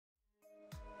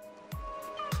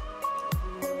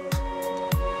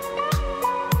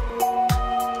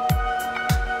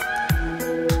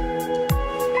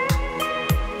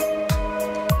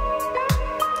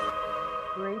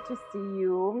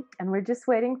just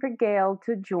waiting for Gail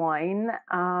to join.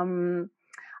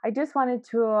 I just wanted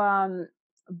to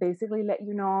basically let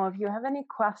you know if you have any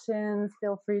questions,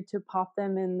 feel free to pop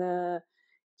them in the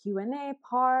Q&A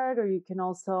part, or you can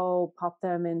also pop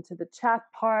them into the chat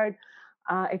part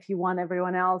if you want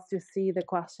everyone else to see the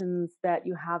questions that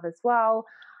you have as well.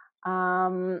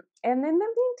 And in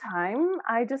the meantime,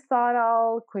 I just thought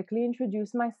I'll quickly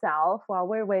introduce myself while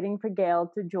we're waiting for Gail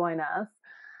to join us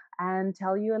and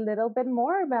tell you a little bit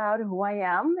more about who I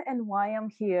am and why I'm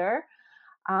here.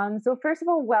 So first of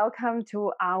all, welcome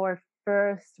to our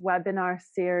first webinar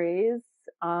series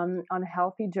on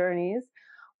healthy journeys.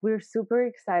 We're super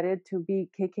excited to be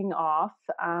kicking off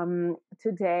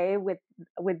today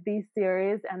with these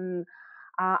series, and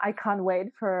I can't wait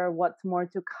for what's more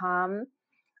to come.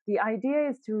 The idea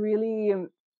is to really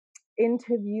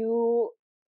interview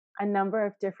a number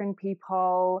of different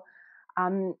people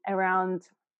around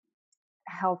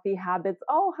healthy habits.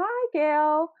 Oh, hi,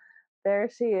 Gail. There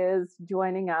she is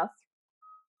joining us.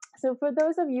 So for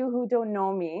those of you who don't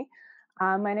know me,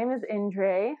 my name is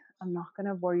Indre. I'm not going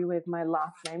to bore you with my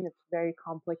last name. It's very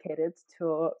complicated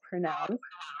to pronounce.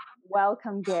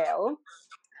 Welcome, Gail.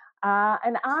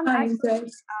 And I'm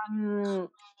actually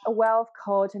a wealth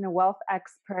coach and a wealth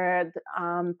expert,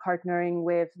 partnering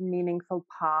with Meaningful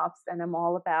Paths, and I'm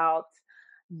all about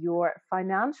your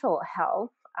financial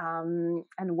health and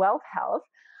wealth health.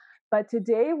 But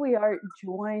today we are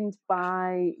joined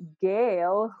by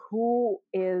Gail, who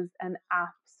is an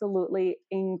absolutely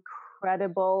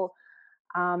incredible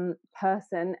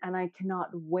person, and I cannot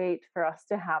wait for us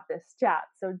to have this chat.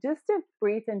 So just a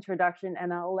brief introduction,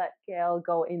 and I'll let Gail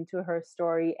go into her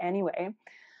story anyway.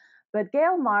 But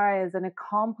Gail Marra is an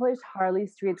accomplished Harley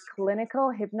Street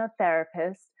clinical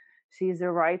hypnotherapist. She's a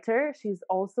writer, she's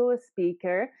also a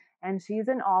speaker, and she's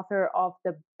an author of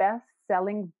the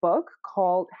best-selling book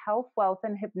called Health, Wealth,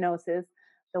 and Hypnosis: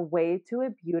 The Way to a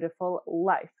Beautiful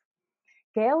Life.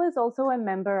 Gail is also a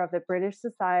member of the British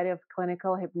Society of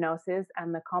Clinical Hypnosis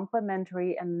and the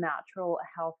Complementary and Natural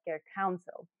Healthcare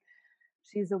Council.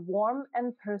 She's a warm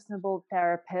and personable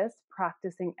therapist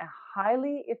practicing a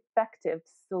highly effective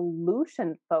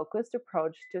solution-focused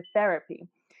approach to therapy.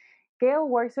 Gail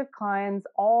works with clients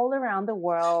all around the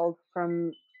world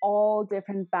from all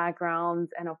different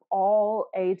backgrounds and of all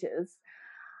ages.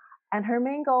 And her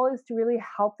main goal is to really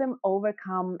help them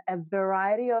overcome a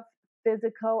variety of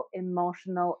physical,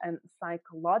 emotional, and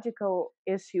psychological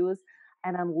issues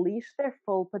and unleash their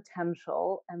full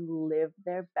potential and live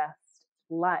their best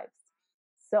lives.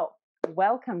 So,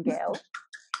 welcome, Gail.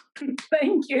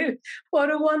 Thank you.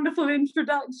 What a wonderful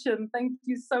introduction. Thank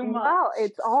you so much. Well,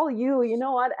 it's all you. You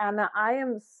know what, Anna? I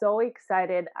am so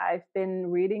excited. I've been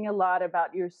reading a lot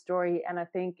about your story, and I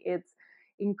think it's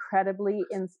incredibly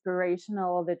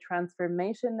inspirational, the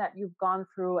transformation that you've gone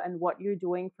through and what you're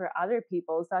doing for other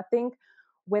people. So I think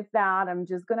with that, I'm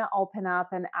just going to open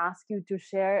up and ask you to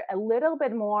share a little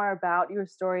bit more about your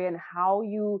story and how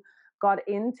you got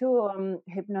into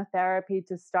hypnotherapy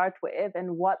to start with,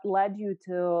 and what led you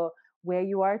to where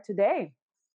you are today.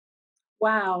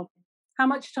 Wow. How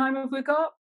much time have we got?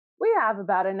 We have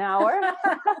about an hour.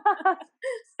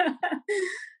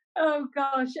 Oh,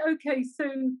 gosh. Okay, so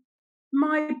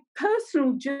my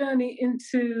personal journey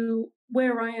into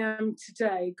where I am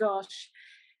today, gosh,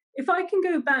 if I can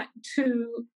go back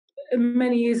to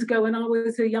many years ago when I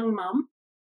was a young mum,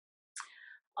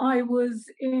 I was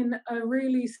in a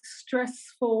really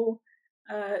stressful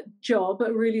job,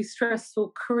 a really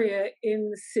stressful career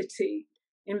in the city,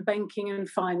 in banking and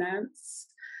finance.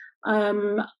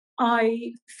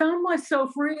 I found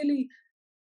myself really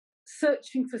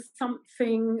searching for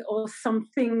something or some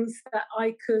things that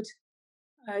I could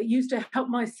use to help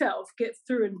myself get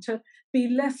through and to be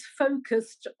less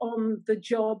focused on the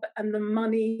job and the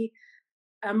money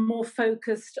and more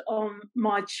focused on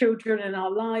my children and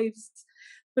our lives.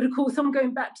 But of course, I'm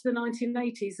going back to the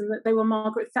 1980s, and that they were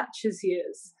Margaret Thatcher's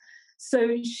years.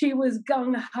 So she was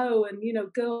gung-ho and,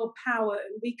 girl power,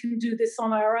 and we can do this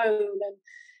on our own.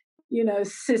 And,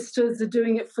 sisters are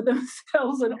doing it for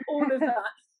themselves and all of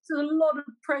that. So a lot of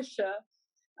pressure,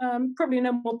 probably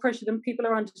no more pressure than people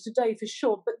are under today for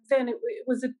sure. But then it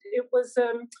was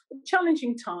a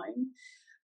challenging time.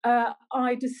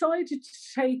 I decided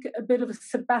to take a bit of a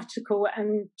sabbatical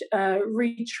and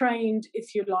retrained,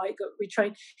 if you like,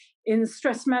 in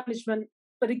stress management.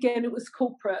 But again, it was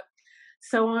corporate.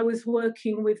 So I was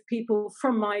working with people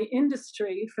from my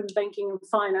industry, from banking and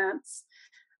finance,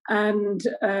 and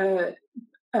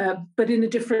but in a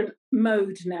different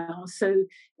mode now. So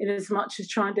in as much as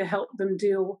trying to help them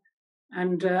deal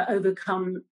and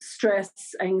overcome stress,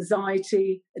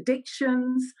 anxiety,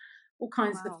 addictions, all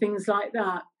kinds of things like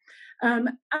that. And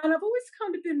I've always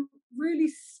kind of been really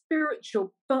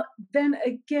spiritual, but then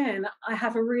again, I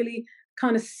have a really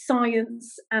kind of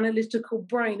science analytical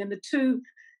brain, and the two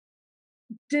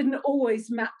didn't always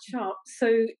match up.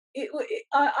 So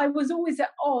I was always at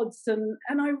odds, and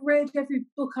I read every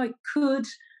book I could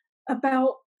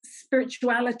about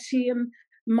spirituality and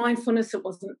mindfulness. It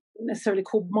wasn't necessarily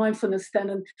called mindfulness then,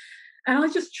 and I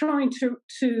was just trying to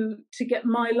get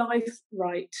my life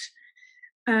right.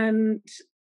 And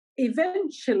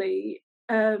eventually,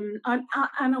 and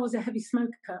I was a heavy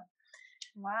smoker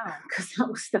Wow. because that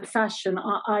was the fashion.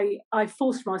 I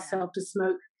forced myself to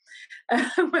smoke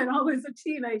when I was a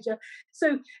teenager.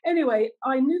 So anyway,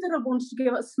 I knew that I wanted to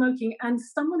give up smoking, and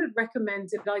someone had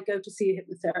recommended I go to see a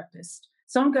hypnotherapist.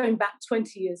 So I'm going back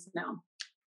 20 years now.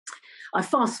 I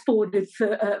fast forwarded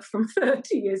from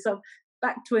 30 years, so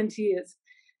back 20 years.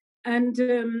 And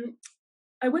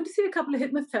I went to see a couple of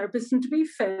hypnotherapists, and to be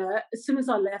fair, as soon as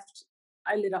I left,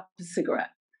 I lit up a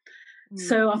cigarette.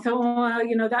 So I thought,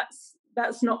 well,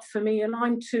 that's not for me, and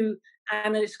I'm too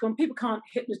analytical, and people can't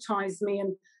hypnotize me,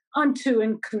 and I'm too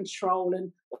in control,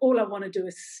 and all I want to do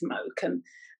is smoke, and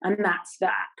that's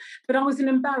that. But I was an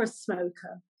embarrassed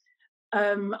smoker.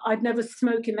 I'd never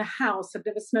smoke in the house. I'd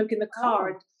never smoke in the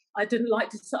car. Oh. I didn't like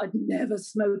to. I'd never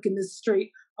smoke in the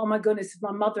street. Oh my goodness! If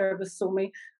my mother ever saw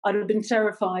me, I'd have been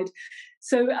terrified.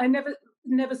 So I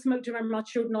never smoked around my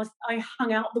children. I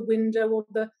hung out the window or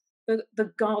the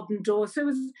garden door. So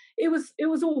it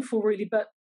was awful, really. But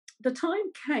the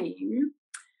time came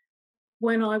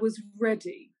when I was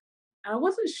ready. I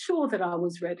wasn't sure that I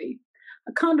was ready.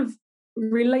 I kind of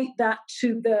relate that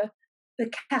to the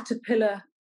caterpillar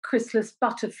chrysalis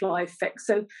butterfly effect.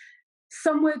 So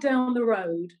somewhere down the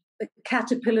road, the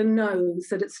caterpillar knows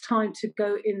that it's time to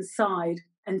go inside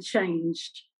and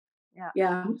change.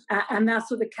 Yeah. And that's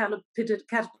what the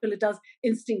caterpillar does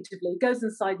instinctively. It goes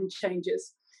inside and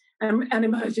changes and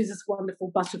emerges this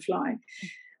wonderful butterfly.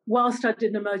 Whilst I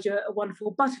didn't emerge a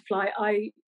wonderful butterfly,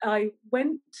 I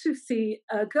went to see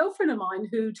a girlfriend of mine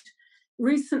who'd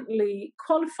recently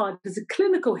qualified as a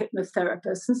clinical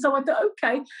hypnotherapist. And so I thought,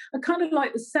 okay, I kind of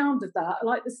like the sound of that. I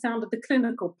like the sound of the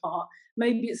clinical part.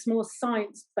 Maybe it's more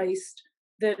science-based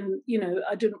than,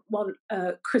 I didn't want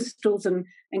crystals and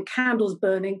candles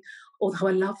burning, although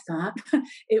I love that.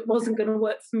 It wasn't going to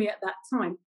work for me at that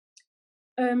time.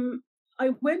 I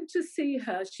went to see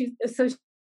her. She's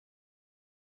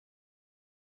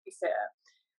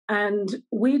and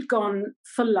we'd gone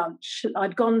for lunch.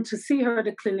 I'd gone to see her at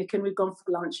a clinic, and we'd gone for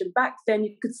lunch. And back then,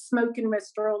 you could smoke in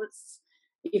restaurants.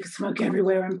 You could smoke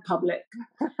everywhere in public.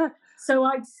 So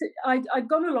I'd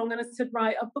gone along, and I said,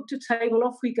 right, I've booked a table,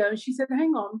 off we go. And she said,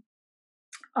 hang on,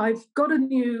 I've got a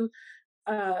new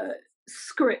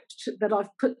script that I've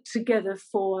put together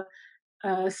for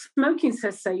smoking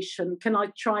cessation. Can I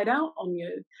try it out on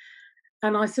you?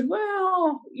 And I said,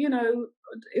 well,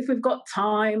 if we've got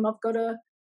time, I've got to,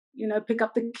 pick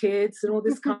up the kids and all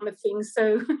this kind of thing.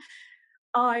 So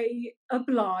I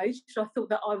obliged. I thought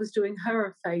that I was doing her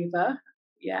a favor.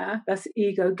 Yeah, that's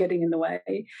ego getting in the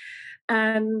way.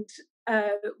 And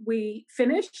we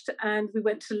finished, and we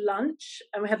went to lunch,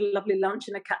 and we had a lovely lunch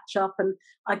and a catch up. And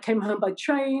I came home by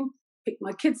train, picked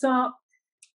my kids up,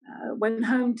 went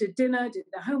home, did dinner, did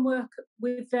the homework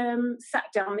with them,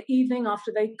 sat down in the evening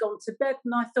after they'd gone to bed,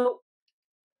 and I thought,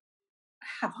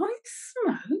 have I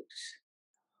smoked?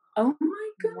 Oh my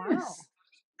goodness. Wow.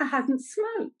 I hadn't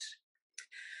smoked.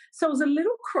 So I was a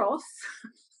little cross.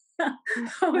 I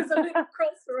was a little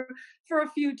cross for a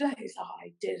few days. Oh,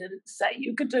 I didn't say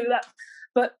you could do that.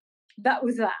 But that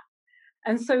was that.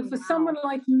 And so for someone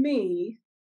like me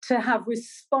to have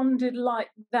responded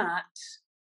like that,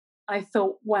 I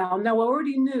thought, wow. Now I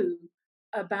already knew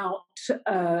about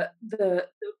the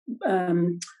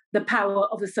power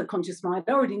of the subconscious mind.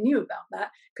 I already knew about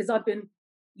that because I've been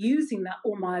using that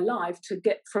all my life to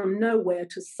get from nowhere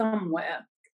to somewhere.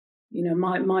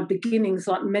 My beginnings,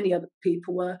 like many other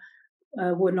people,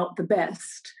 were not the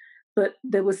best, but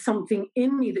there was something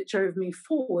in me that drove me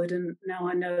forward, and now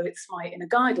I know it's my inner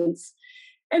guidance.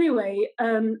 Anyway,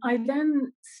 I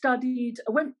then I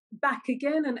went back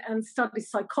again and studied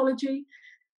psychology,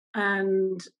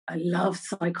 and I love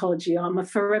psychology. I'm a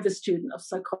forever student of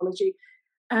psychology.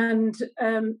 And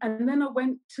then I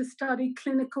went to study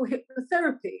clinical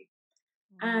hypnotherapy.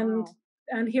 Wow.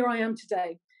 And here I am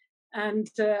today. And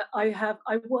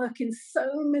I work in so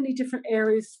many different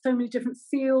areas, so many different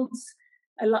fields.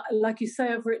 Like you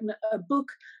say, I've written a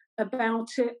book about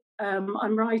it.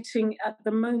 I'm writing at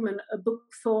the moment a book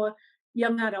for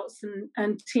young adults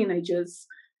and teenagers,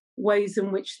 ways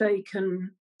in which they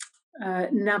can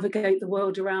navigate the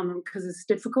world around them, because it's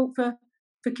difficult for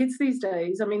for kids these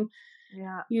days. I mean,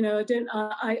 Yeah, I don't.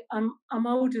 I'm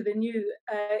older than you,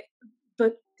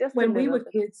 but just a when we little were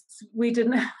bit. kids, we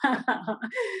didn't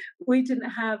we didn't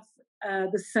have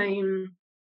the same.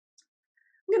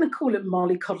 I'm going to call it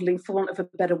mollycoddling for want of a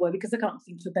better word, because I can't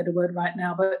think of a better word right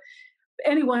now. But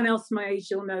anyone else my age,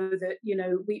 you'll know that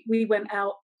we went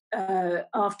out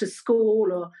after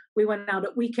school, or we went out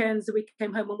at weekends, and we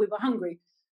came home when we were hungry,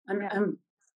 and, Yeah. and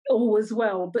all was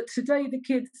well. But today the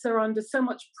kids are under so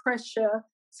much pressure,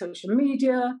 social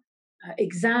media,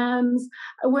 exams.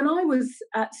 When I was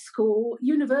at school,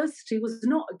 university was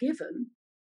not a given.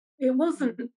 It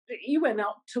wasn't. Mm. You went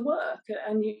out to work,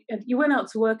 and you went out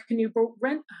to work, and you brought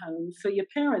rent home for your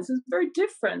parents. It's very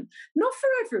different. Not for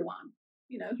everyone.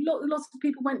 Lots of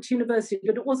people went to university,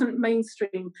 but it wasn't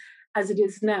mainstream as it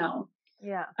is now.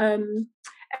 Yeah. Um,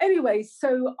 anyway,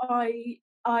 so I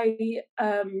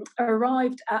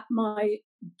arrived at my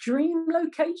dream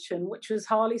location, which was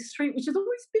Harley Street, which has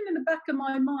always been in the back of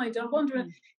my mind. I'm wondering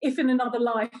Mhm. if in another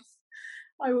life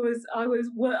I was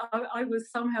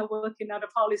somehow working out of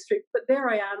Harley Street, but there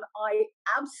I am. I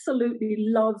absolutely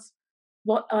love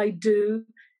what I do.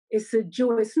 It's a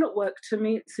joy. It's not work to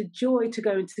me. It's a joy to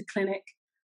go into the clinic,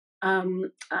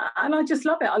 and I just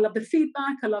love it. I love the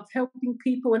feedback. I love helping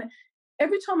people, and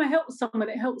every time I help someone,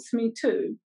 it helps me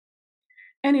too.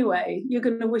 Anyway, you're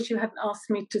going to wish you hadn't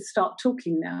asked me to start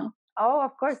talking now. Oh,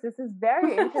 of course. This is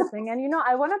very interesting. And,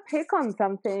 I want to pick on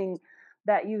something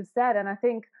that you said. And I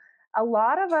think a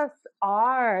lot of us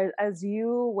are, as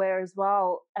you were as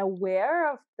well,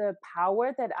 aware of the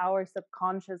power that our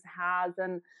subconscious has.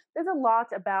 And there's a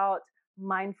lot about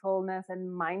mindfulness and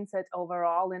mindset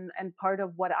overall. And part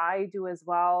of what I do as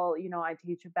well, I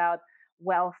teach about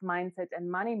wealth mindset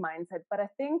and money mindset. But I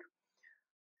think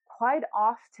quite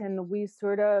often we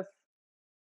sort of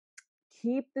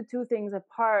keep the two things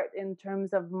apart in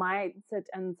terms of mindset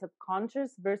and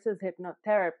subconscious versus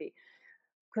hypnotherapy.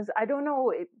 Because I don't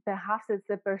know, perhaps it's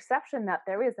the perception that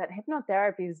there is that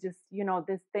hypnotherapy is just,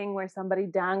 this thing where somebody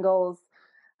dangles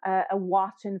a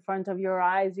watch in front of your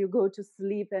eyes, you go to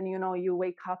sleep, and, you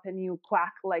wake up and you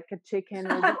quack like a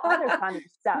chicken or do other funny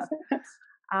stuff.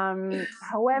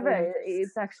 However,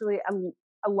 it's actually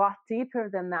a lot deeper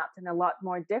than that and a lot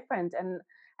more different.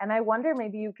 And I wonder,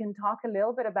 maybe you can talk a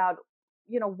little bit about,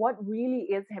 what really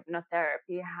is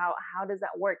hypnotherapy? How does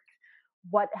that work?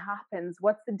 What happens?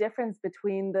 What's the difference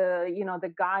between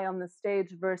the guy on the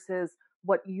stage versus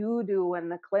what you do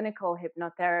and the clinical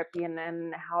hypnotherapy,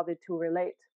 and how the two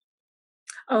relate?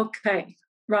 Okay,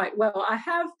 right. Well, I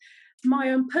have my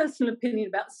own personal opinion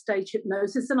about stage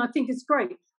hypnosis, and I think it's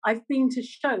great. I've been to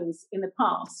shows in the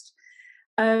past.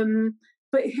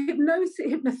 But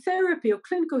hypnotherapy or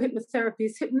clinical hypnotherapy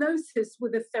is hypnosis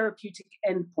with a therapeutic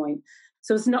endpoint.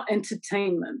 So it's not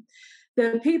entertainment.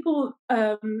 The people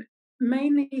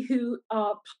mainly who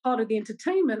are part of the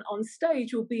entertainment on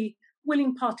stage will be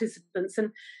willing participants,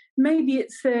 and maybe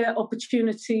it's their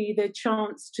opportunity, their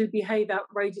chance to behave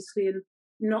outrageously and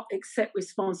not accept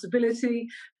responsibility.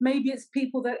 Maybe it's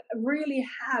people that really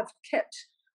have kept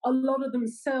a lot of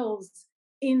themselves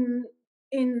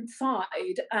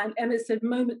inside, and it's a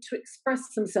moment to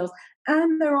express themselves.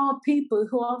 And there are people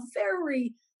who are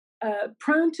very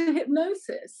prone to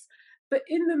hypnosis, but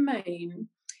in the main,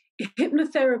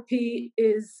 hypnotherapy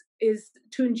is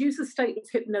to induce a state of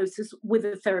hypnosis with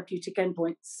a therapeutic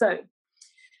endpoint. So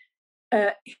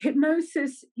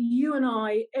hypnosis, you and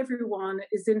I, everyone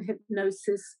is in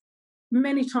hypnosis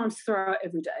many times throughout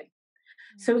every day.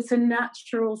 So it's a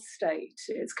natural state.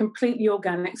 It's completely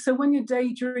organic. So when you're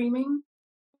daydreaming,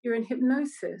 you're in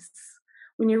hypnosis.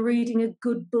 When you're reading a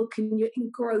good book and you're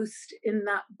engrossed in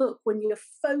that book, when you've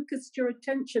focused your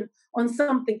attention on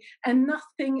something and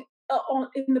nothing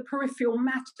in the peripheral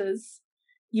matters,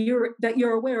 that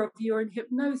you're aware of, you're in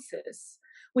hypnosis.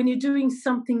 When you're doing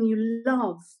something you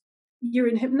love, you're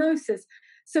in hypnosis.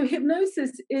 So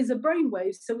hypnosis is a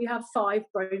brainwave. So we have 5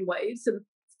 brainwaves, and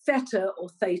theta or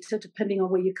theta, depending on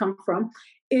where you come from,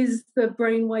 is the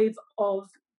brainwave of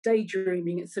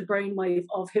daydreaming. It's a brainwave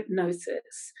of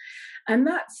hypnosis. And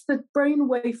that's the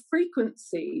brainwave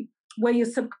frequency where your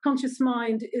subconscious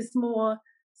mind is more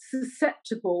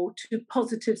susceptible to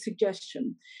positive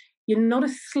suggestion. You're not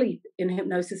asleep in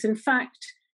hypnosis. In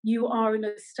fact, you are in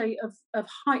a state of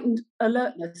heightened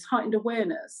alertness, heightened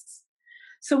awareness.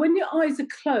 So when your eyes are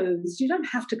closed, you don't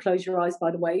have to close your eyes, by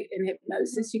the way, in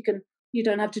hypnosis. You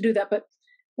don't have to do that. But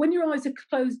when your eyes are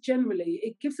closed, generally,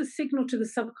 it gives a signal to the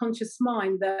subconscious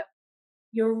mind that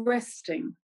you're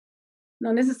resting,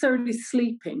 not necessarily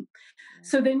sleeping.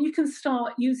 So then you can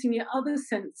start using your other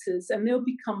senses, and they'll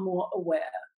become more aware.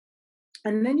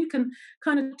 And then you can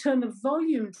kind of turn the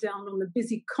volume down on the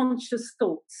busy conscious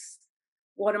thoughts.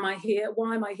 What am I here?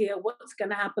 Why am I here? What's going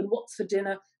to happen? What's for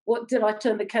dinner? What did I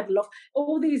turn the kettle off?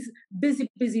 All these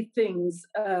busy things.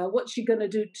 What's she going to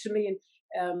do to me?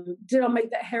 And did I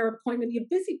make that hair appointment? Your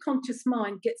busy conscious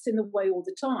mind gets in the way all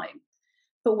the time.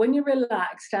 But when you're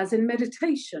relaxed, as in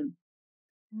meditation,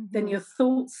 then your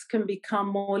thoughts can become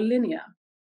more linear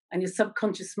and your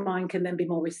subconscious mind can then be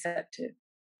more receptive.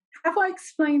 Have I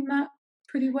explained that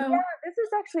pretty well? Yeah, this is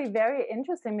actually very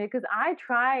interesting because I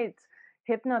tried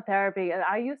hypnotherapy.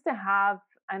 I used to have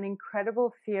an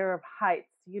incredible fear of heights,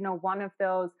 one of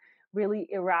those really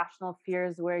irrational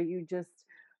fears where you just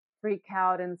freak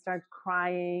out and start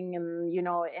crying and,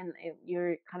 and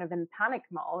you're kind of in panic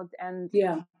mode. And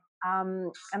Yeah.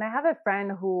 And I have a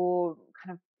friend who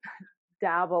kind of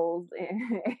dabbles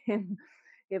in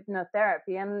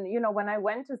hypnotherapy. And, when I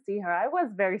went to see her, I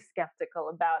was very skeptical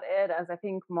about it, as I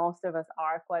think most of us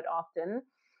are quite often.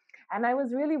 And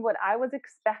what I was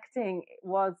expecting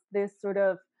was this sort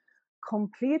of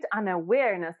complete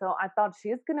unawareness. So I thought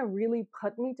she's going to really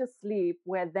put me to sleep,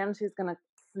 where then she's going to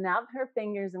snap her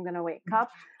fingers. I'm going to wake up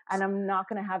and I'm not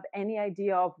going to have any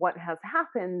idea of what has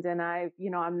happened. And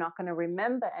I'm not going to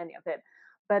remember any of it.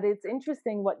 But it's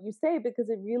interesting what you say, because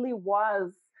it really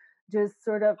was just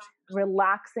sort of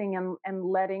relaxing and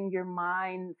letting your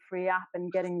mind free up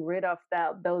and getting rid of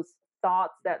those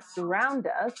thoughts that surround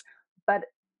us. But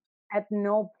at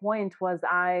no point was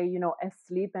I,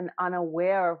 asleep and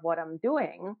unaware of what I'm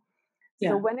doing.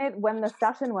 So when the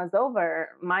session was over,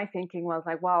 my thinking was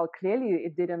like, well, clearly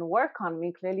it didn't work on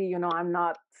me. Clearly, I'm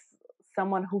not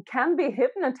someone who can be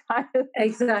hypnotized.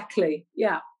 Exactly.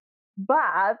 Yeah.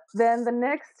 But then the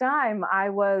next time I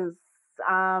was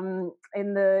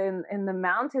in the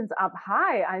mountains up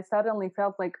high, I suddenly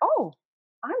felt like, oh,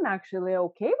 I'm actually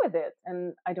okay with it,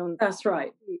 and I don't. That's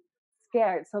right.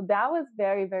 Scared. So that was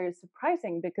very, very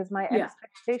surprising because my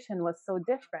expectation was so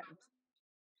different.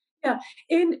 Yeah.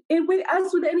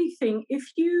 As with anything, if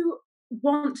you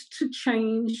want to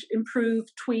change, improve,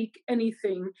 tweak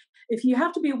anything, if you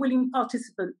have to be a willing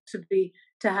participant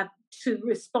to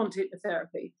respond to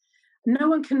hypnotherapy, no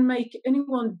one can make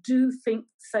anyone do, think,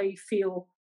 say, feel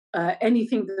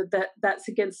anything that's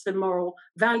against their moral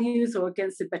values or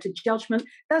against their better judgment.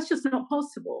 That's just not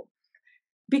possible,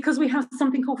 because we have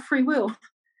something called free will.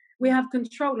 We have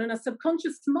control, and a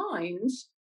subconscious mind,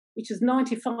 which is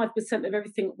 95% of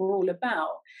everything we're all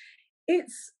about,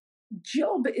 its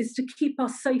job is to keep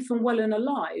us safe and well and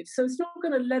alive. So it's not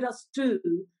going to let us do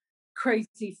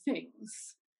crazy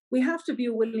things. We have to be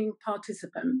a willing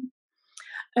participant.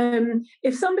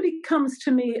 If somebody comes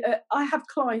to me, I have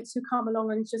clients who come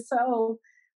along and just say, oh,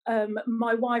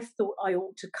 my wife thought I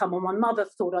ought to come, or my mother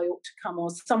thought I ought to come, or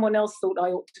someone else thought I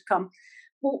ought to come.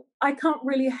 Well, I can't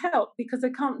really help, because I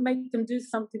can't make them do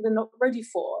something they're not ready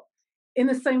for. In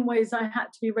the same way as I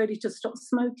had to be ready to stop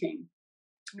smoking.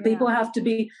 Yeah. People have to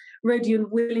be ready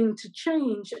and willing to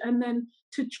change, and then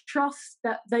to trust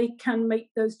that they can make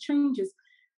those changes.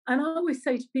 And I always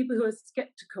say to people who are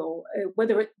skeptical,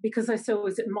 because I say,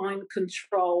 is it mind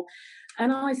control?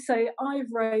 And I say,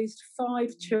 I've raised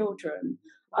 5 children.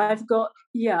 We've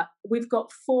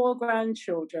got 4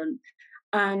 grandchildren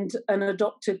and an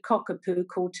adopted cockapoo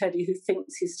called Teddy, who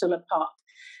thinks he's still a pup.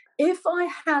 If I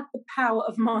had the power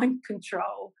of mind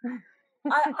control,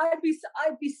 I'd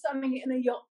be sunning it in a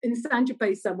yacht in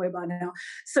Saint-Tropez somewhere by now.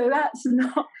 So that's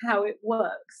not how it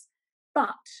works.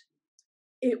 But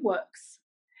it works.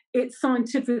 It's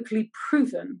scientifically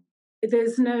proven.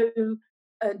 There's no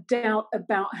doubt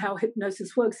about how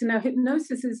hypnosis works. And now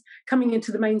hypnosis is coming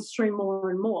into the mainstream more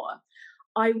and more.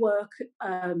 I work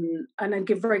and I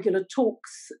give regular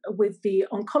talks with the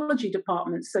oncology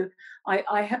department. So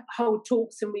I hold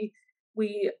talks, and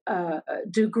we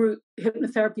do group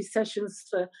hypnotherapy sessions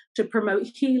to promote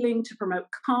healing, to promote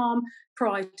calm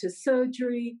prior to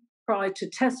surgery, prior to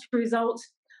test results.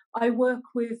 I work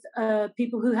with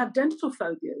people who have dental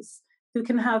phobias, who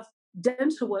can have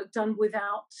dental work done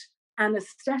without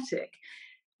anesthetic.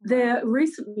 There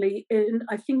recently,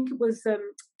 I think it was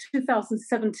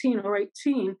 2017 or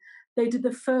 18, they did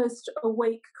the first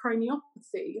awake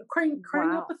craniopathy.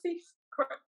 Craniopathy?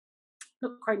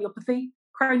 Not craniopathy,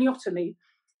 craniotomy.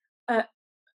 I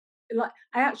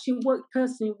actually worked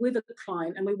personally with a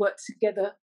client, and we worked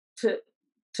together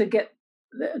to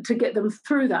get them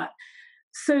through that.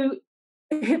 So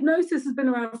hypnosis has been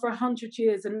around for 100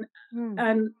 years and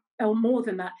or more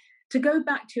than that. To go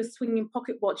back to your swinging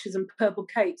pocket watches and purple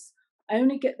capes, I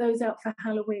only get those out for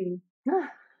Halloween.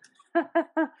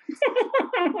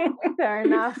 Fair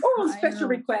enough. Or on special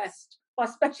request. By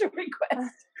special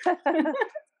request.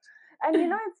 And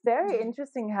it's very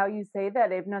interesting how you say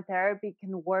that hypnotherapy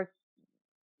can work,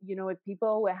 with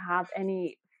people who have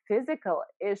any physical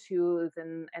issues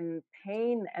and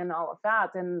pain and all of that.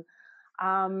 And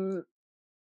um,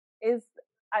 is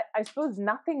I suppose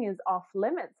nothing is off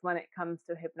limits when it comes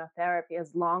to hypnotherapy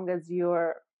as long as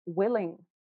you're willing.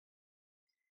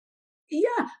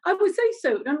 Yeah, I would say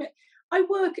so. I mean, I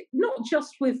work not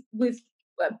just with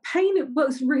pain. It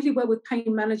works really well with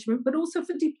pain management, but also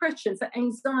for depression, for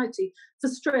anxiety, for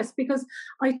stress, because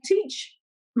I teach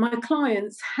my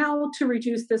clients how to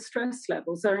reduce their stress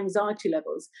levels, their anxiety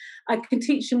levels. I can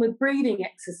teach them with breathing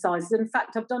exercises. In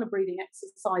fact, I've done a breathing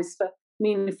exercise for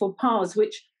meaningful pause,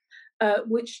 which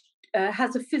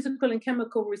has a physical and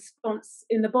chemical response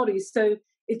in the body. So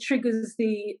it triggers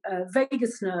the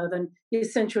vagus nerve and the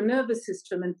central nervous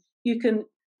system, and you can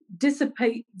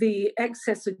dissipate the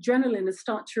excess adrenaline and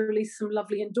start to release some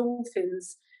lovely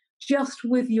endorphins just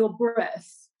with your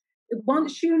breath.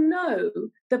 Once you know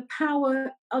the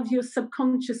power of your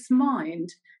subconscious mind,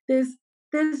 there's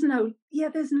there's no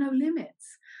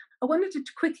limits. I wanted to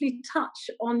quickly touch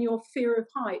on your fear of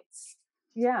heights,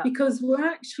 Yeah. because we're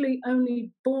actually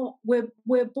only born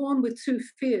we're born with two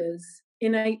fears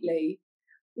innately.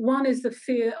 One is the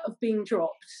fear of being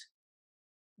dropped,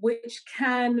 which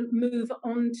can move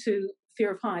on to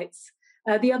fear of heights.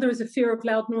 The other is a fear of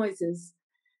loud noises.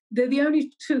 They're the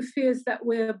only two fears that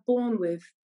we're born with.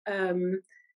 Um,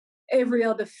 every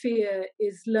other fear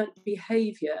is learnt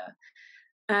behavior.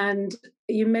 And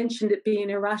you mentioned it being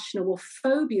irrational. Well,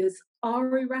 phobias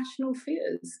are irrational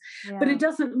fears, but Yeah. it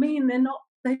doesn't mean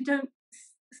they don't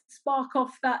spark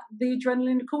off the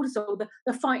adrenaline and cortisol,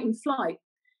 the fight and flight.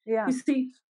 Yeah. You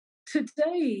see,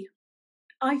 today,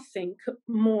 I think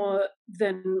more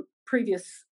than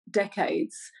previous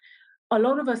decades, a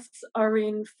lot of us are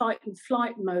in fight and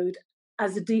flight mode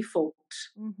as a default,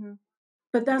 Hmm.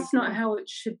 but I that's not agree. how it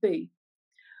should be.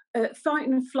 Fight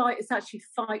and flight is actually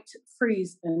fight,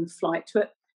 freeze, and flight.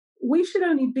 But we should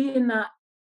only be in that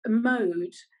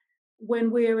mode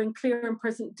when we're in clear and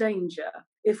present danger,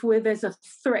 if there's a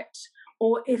threat,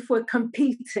 or if we're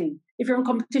competing, if you're in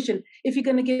competition, if you're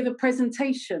going to give a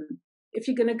presentation, if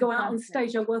you're going to go out on Fantastic.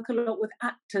 stage. I work a lot with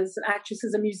actors and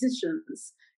actresses and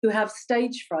musicians who have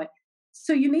stage fright.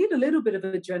 So you need a little bit of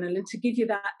adrenaline to give you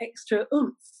that extra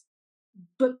oomph.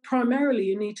 But primarily,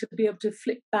 you need to be able to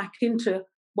flip back into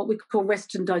what we call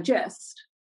rest and digest,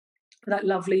 that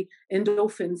lovely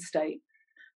endorphin state,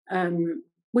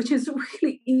 which is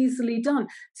really easily done.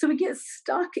 So we get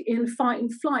stuck in fight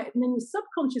and flight, and then the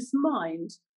subconscious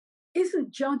mind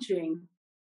isn't judging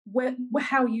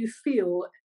how you feel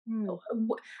Mm.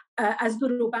 as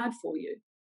good or bad for you.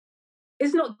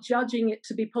 It's not judging it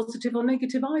to be positive or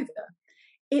negative either.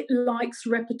 It likes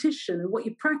repetition, and what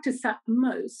you practice at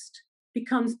most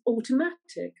becomes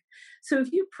automatic. So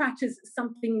if you practice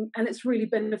something and it's really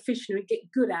beneficial and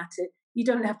get good at it, you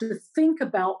don't have to think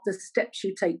about the steps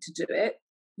you take to do it.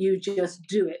 You just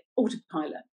do it,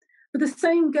 autopilot. But the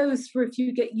same goes for if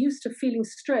you get used to feeling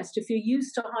stressed, if you're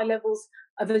used to high levels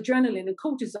of adrenaline and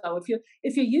cortisol,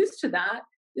 if you're used to that,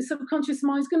 your subconscious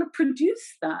mind is going to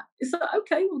produce that. It's like,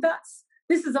 okay, well,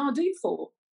 this is our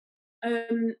default.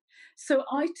 Um, so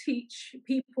I teach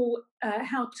people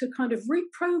how to kind of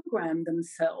reprogram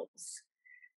themselves,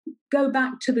 go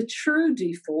back to the true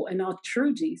default, and our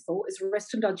true default is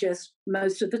rest and digest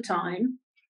most of the Yeah. time,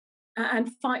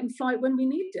 and fight and flight when we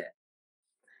need it.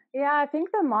 Yeah, I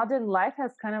think the modern life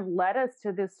has kind of led us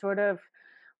to this sort of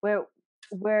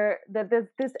where that there's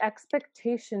this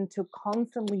expectation to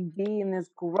constantly be in this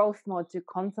growth mode, to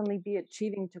constantly be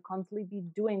achieving, to constantly be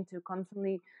doing, to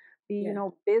constantly be, Yeah,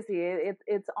 busy.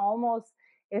 It's almost,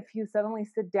 if you suddenly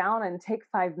sit down and take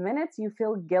 5 minutes, you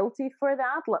feel guilty for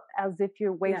that, as if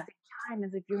you're yeah, wasting time,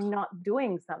 as if you're not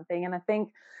doing something. And I think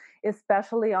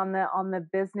especially on the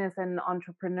business and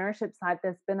entrepreneurship side,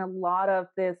 there's been a lot of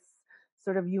this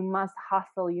sort of, you must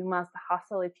hustle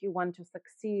if you want to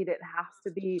succeed. It has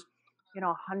to be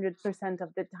 100% of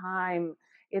the time.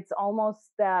 It's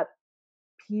almost that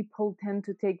people tend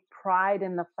to take pride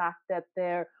in the fact that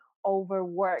they're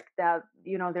overworked, that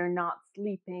they're not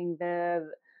sleeping, they're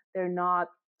not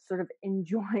sort of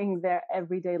enjoying their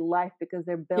everyday life because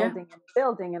they're yeah, building and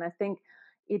building. And I think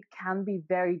it can be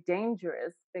very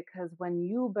dangerous, because when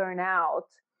you burn out,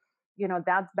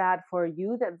 that's bad for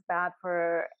you, that's bad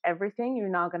for everything. You're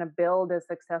not going to build a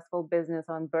successful business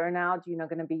on burnout. You're not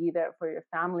going to be there for your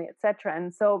family, etc.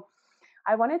 And so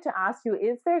I wanted to ask you,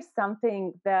 is there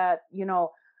something that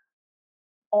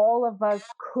all of us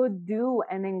could do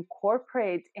and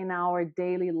incorporate in our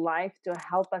daily life to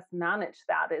help us manage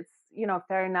that? It's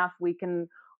fair enough, we can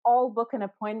all book an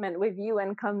appointment with you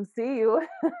and come see you.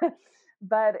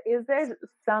 But is there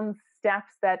some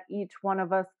steps that each one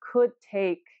of us could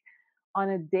take on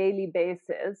a daily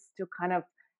basis to kind of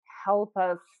help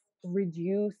us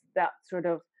reduce that sort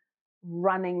of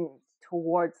running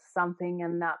towards something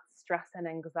and that stress and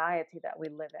anxiety that we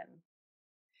live in?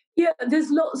 Yeah, there's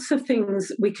lots of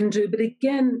things we can do, but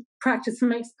again, practice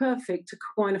makes perfect. To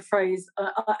coin a phrase,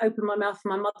 I opened my mouth,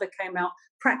 and my mother came out.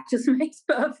 Practice makes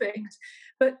perfect,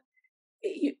 but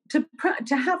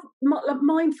to have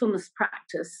mindfulness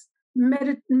practice,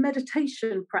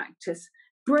 meditation practice,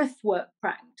 breath work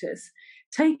practice,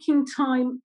 taking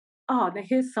time. Now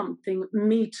here's something: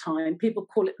 me time. People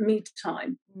call it me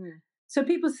time. So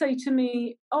people say to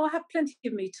me, "Oh, I have plenty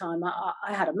of me time.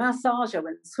 I had a massage, I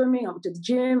went swimming, I went to the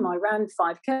gym, I ran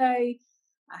 5K,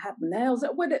 I had my nails. I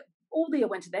went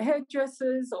to the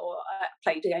hairdressers, or I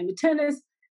played a game of tennis."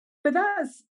 But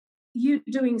that's you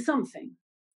doing something.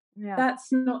 Yeah. That's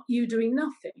not you doing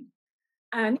nothing.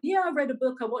 And yeah, I read a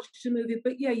book, I watched a movie,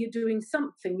 but yeah, you're doing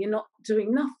something. You're not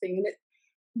doing nothing.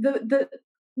 And the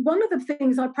one of the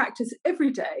things I practice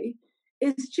every day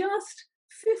is just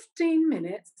 15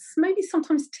 minutes, maybe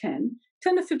sometimes 10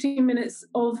 to 15 minutes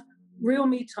of real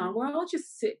me time where I'll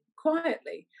just sit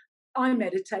quietly. I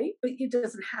meditate, but it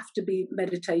doesn't have to be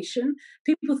meditation.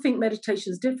 People think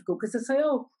meditation is difficult because they say,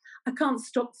 "Oh, I can't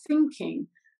stop thinking."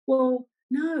 Well,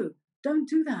 no, don't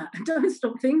do that. Don't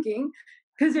stop thinking,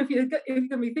 because if you're going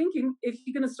to be thinking, if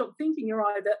you're going to stop thinking, you're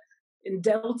either in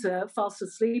delta, fast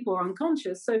asleep, or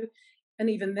unconscious. So, and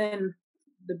even then,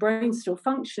 the brain's still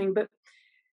functioning. But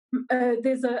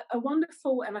there's a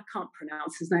wonderful, and I can't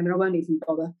pronounce his name, and I won't even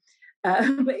bother.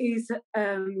 But he's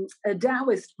a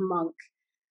Taoist monk,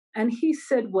 and he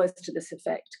said words to this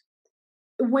effect: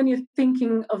 when you're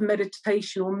thinking of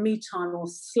meditation or me time or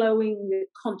slowing the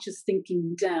conscious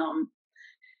thinking down,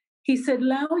 he said,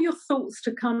 allow your thoughts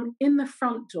to come in the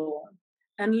front door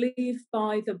and leave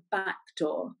by the back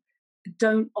door.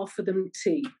 Don't offer them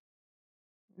tea.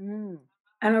 And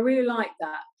I really like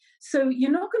that. So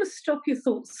you're not going to stop your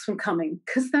thoughts from coming,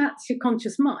 because that's your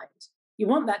conscious mind. You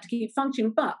want that to keep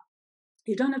functioning, but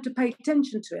you don't have to pay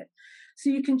attention to it. So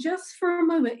you can just, for a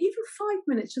moment, even 5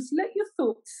 minutes, just let your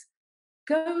thoughts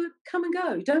come and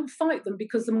go. Don't fight them,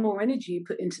 because the more energy you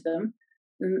put into them,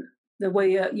 the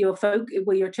way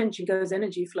where your attention goes,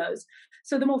 energy flows.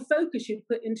 So the more focus you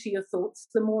put into your thoughts,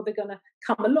 the more they're going to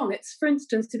come along. It's, for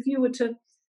instance, if you were to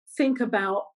think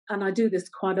about, and I do this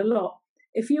quite a lot,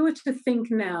 if you were to think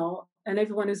now, and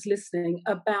everyone who's listening,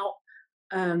 about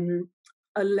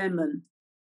a lemon.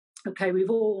 Okay, we've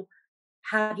all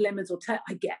had lemons, or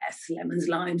I guess lemons,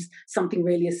 limes, something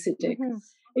really acidic.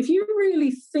 If you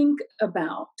really think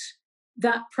about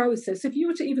that process, if you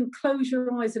were to even close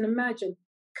your eyes and imagine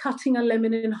cutting a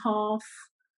lemon in half,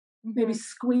 maybe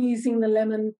squeezing the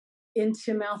lemon into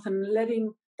your mouth and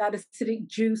letting that acidic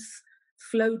juice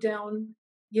flow down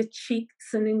your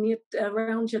cheeks and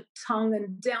around your tongue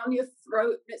and down your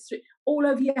throat, and it's all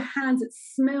over your hands. It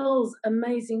smells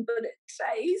amazing, but it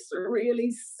tastes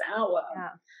really sour. Yeah.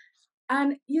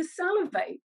 And you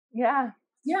salivate. Yeah.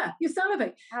 Yeah, you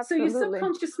salivate. Absolutely. So your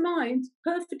subconscious mind,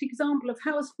 perfect example of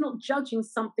how it's not judging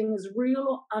something as real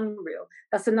or unreal.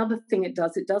 That's another thing it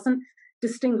does. It doesn't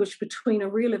distinguish between a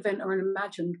real event or an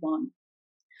imagined one.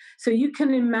 So you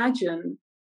can imagine,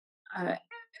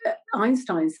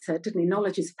 Einstein said, didn't he,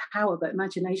 knowledge is power, but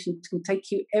imagination can take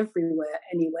you everywhere,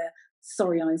 anywhere.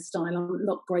 Sorry, Einstein, I'm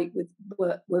not great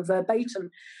with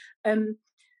verbatim.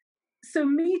 So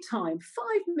me time, 5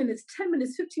 minutes, 10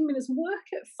 minutes, 15 minutes, work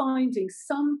at finding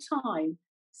some time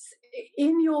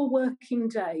in your working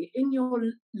day, in your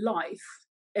life,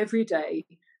 every day,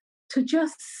 to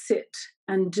just sit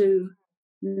and do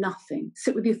nothing.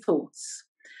 Sit with your thoughts.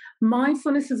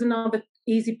 Mindfulness is another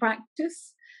easy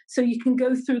practice. So you can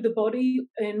go through the body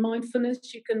in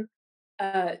mindfulness. You can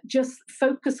just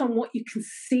focus on what you can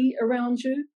see around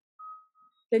you.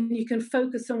 Then you can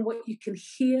focus on what you can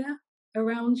hear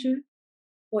around you,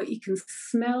 what you can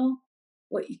smell,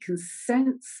 what you can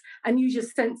sense, and use your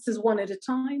senses one at a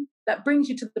time. That brings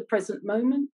you to the present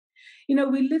moment. You know,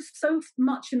 we live so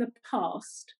much in the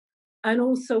past and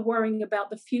also worrying about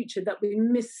the future that we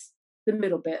miss the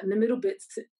middle bit. And the middle bit's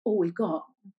all we've got.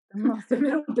 The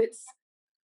middle bit's,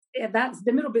 that's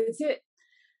the middle bit's it.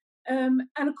 And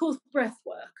of course, breath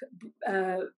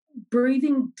work,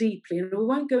 breathing deeply. And we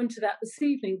won't go into that this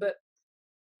evening, but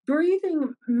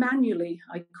breathing manually,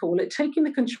 I call it, taking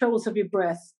the controls of your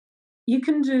breath. You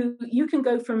can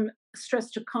go from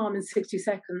stress to calm in 60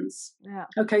 seconds. Yeah.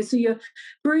 Okay, so you're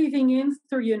breathing in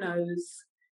through your nose,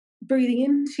 breathing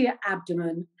into your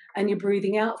abdomen and you're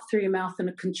breathing out through your mouth in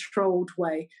a controlled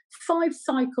way. 5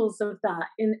 cycles of that.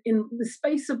 In the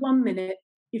space of 1 minute,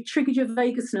 you've triggered your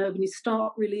vagus nerve and you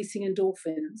start releasing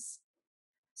endorphins.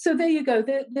 So there you go.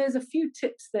 There's a few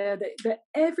tips there that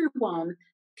everyone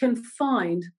can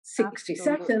find 60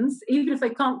 Absolutely. seconds, even if they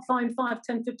can't find 5,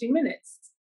 10, 15 minutes.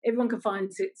 Everyone can find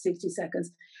 60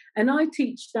 seconds. And I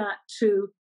teach that to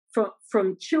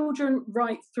from children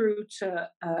right through to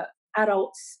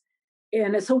adults.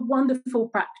 And it's a wonderful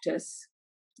practice.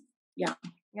 Yeah.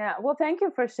 Yeah. Well, thank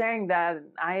you for sharing that.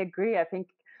 I agree. I think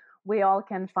we all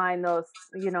can find those,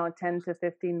 10 to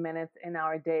 15 minutes in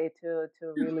our day to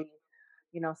really,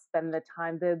 spend the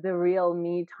time, the real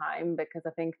me time, because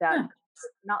I think that Yeah.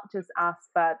 not just us,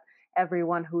 but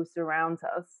everyone who surrounds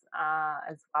us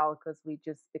as well, because we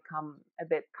just become a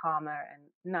bit calmer and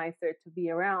nicer to be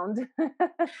around.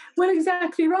 Well,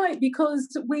 exactly right,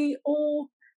 because we all,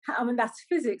 I mean, that's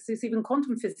physics, it's even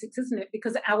quantum physics, isn't it?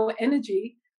 Because our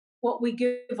energy, what we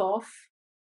give off,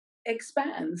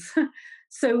 expands.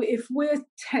 So if we're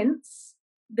tense,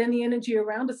 then the energy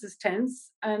around us is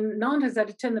tense, and 9 times out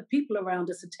of 10, the people around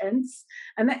us are tense,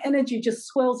 and that energy just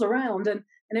swells around, and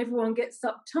everyone gets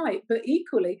uptight. But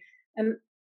equally, and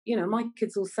my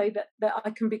kids will say that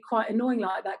I can be quite annoying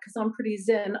like that because I'm pretty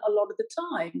zen a lot of the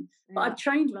time. But Yeah. I've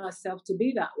trained myself to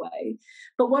be that way.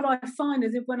 But what I find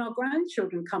is if when our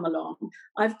grandchildren come along,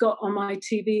 I've got on my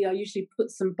TV, I usually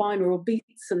put some binaural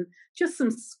beats and just some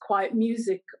quiet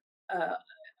music,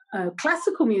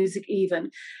 classical music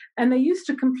even. And they used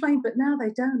to complain, but now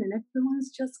they don't, and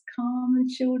everyone's just calm and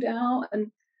chilled out.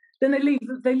 And then they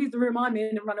leave the room I'm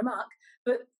in and run amok.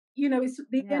 But it's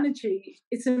the Yeah. energy.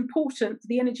 It's important,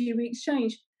 the energy we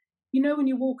exchange. When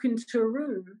you walk into a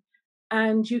room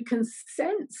and you can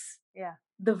sense Yeah.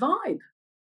 the vibe.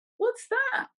 What's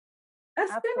that?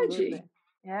 That's Absolutely. energy.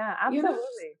 Yeah, You know,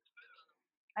 absolutely.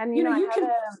 And you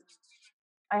can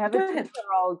I have a go ahead.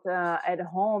 2-year-old at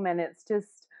home, and it's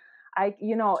just,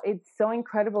 it's so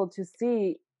incredible to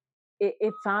see.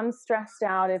 If I'm stressed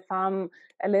out, if I'm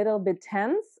a little bit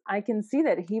tense, I can see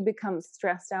that he becomes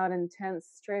stressed out and tense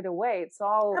straight away. It's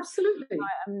all, Absolutely.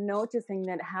 I'm noticing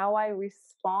that how I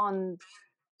respond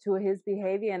to his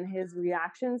behavior and his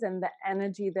reactions and the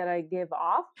energy that I give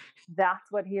off,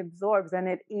 that's what he absorbs. And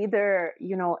it either,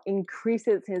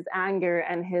 increases his anger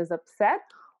and his upset,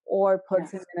 or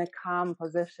puts him Yes. in a calm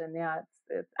position. Yeah,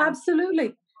 it's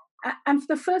Absolutely. And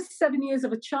for the first 7 years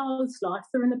of a child's life,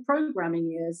 they're in the programming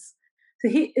years. So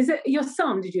is it your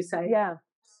son, did you say? yeah.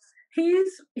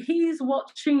 He's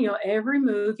watching your every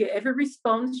move, your every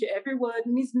response, your every word,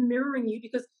 and he's mirroring you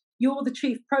because you're the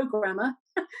chief programmer.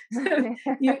 So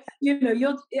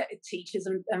your teachers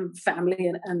and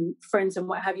family and friends and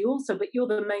what have you also, but you're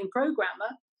the main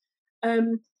programmer.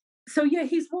 So yeah,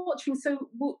 he's watching. So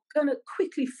we're going to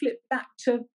quickly flip back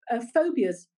to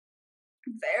phobias.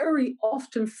 Very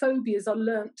often phobias are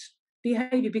learnt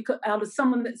behavior because out of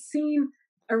someone that's seen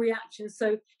a reaction.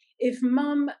 So if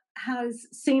mum has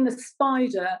seen a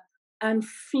spider and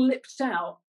flipped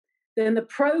out, then the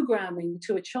programming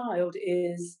to a child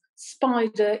is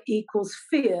spider equals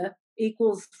fear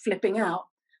equals flipping out.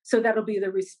 So that'll be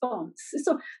the response.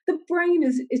 So the brain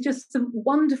is just a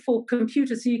wonderful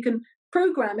computer. So you can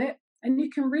program it and you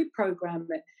can reprogram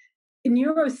it.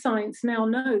 Neuroscience now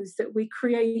knows that we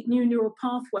create new neural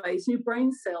pathways, new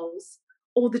brain cells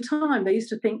all the time. They used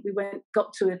to think we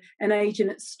got to an age and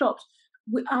it stopped.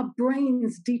 Our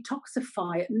brains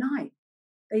detoxify at night.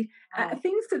 They Wow.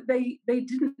 things that they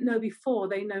didn't know before,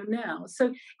 they know now.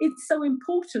 So it's so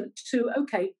important to,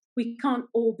 okay, we can't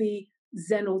all be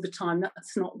zen all the time.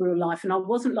 That's not real life. And I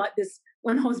wasn't like this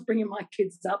when I was bringing my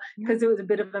kids up because it was a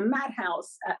bit of a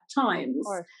madhouse at Of times.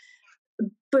 course.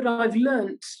 But I've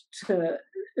learned to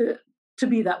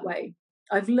be that way.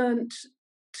 I've learned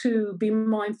to be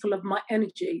mindful of my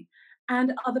energy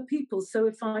and other people's. So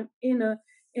if I'm in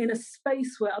a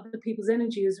space where other people's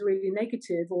energy is really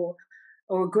negative or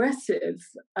aggressive,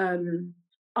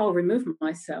 I'll remove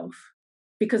myself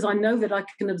because I know that I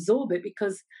can absorb it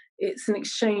because it's an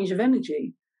exchange of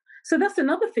energy. So that's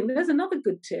another thing. There's another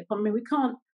good tip. I mean, we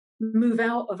can't move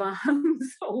out of our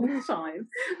homes all the time.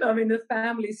 I mean, the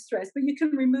family's stressed, but you can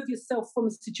remove yourself from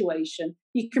a situation.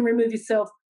 You can remove yourself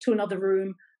to another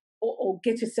room or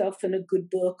get yourself in a good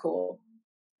book or,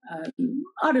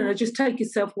 I don't know, just take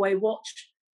yourself away,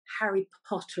 watch Harry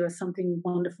Potter or something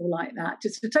wonderful like that,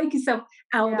 just to take yourself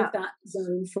out Yeah. of that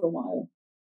zone for a while.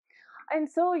 And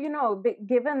so,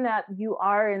 given that you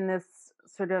are in this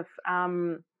sort of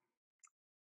kind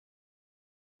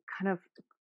of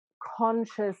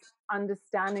conscious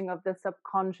understanding of the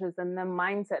subconscious and the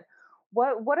mindset,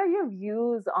 what are your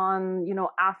views on,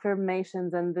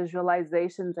 affirmations and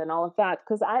visualizations and all of that?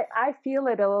 Because I feel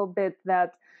it a little bit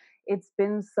that it's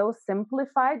been so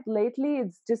simplified lately.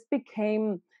 It's just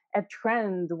became a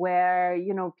trend where,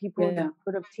 people just Yeah,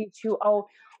 sort of teach you, oh,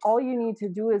 all you need to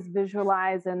do is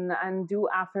visualize and do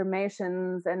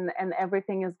affirmations, and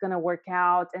everything is going to work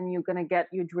out, and you're going to get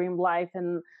your dream life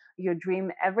and your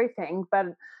dream everything. But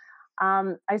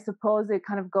I suppose it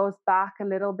kind of goes back a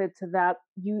little bit to that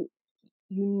you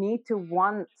need to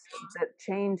want the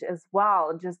change as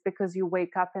well. Just because you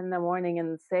wake up in the morning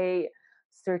and say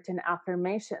certain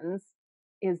affirmations,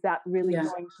 is that really yeah.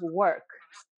 going to work?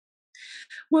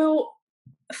 Well,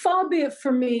 far be it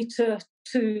from me to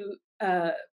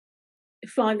uh,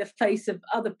 fly in the face of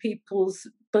other people's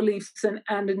beliefs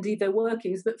and indeed their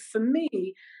workings, but for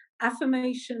me,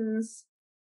 affirmations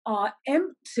are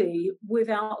empty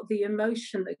without the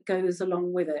emotion that goes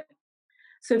along with it.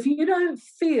 So if you don't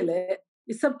feel it,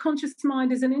 your subconscious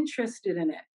mind isn't interested in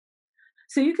it.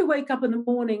 So you could wake up in the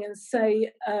morning and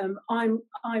say, I'm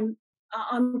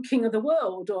king of the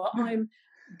world, or I'm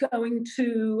going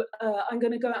to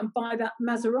go out and buy that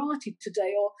Maserati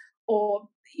today, or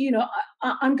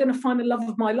I'm going to find the love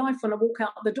of my life when I walk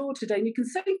out the door today. And you can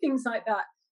say things like that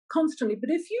constantly. But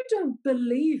if you don't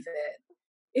believe it,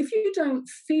 if you don't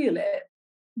feel it,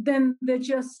 then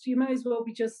you may as well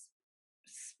be just,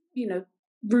 you know,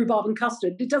 rhubarb and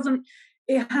custard.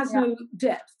 It has Yeah. no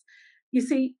depth. You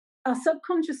see, our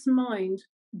subconscious mind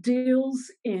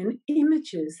deals in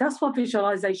images. That's why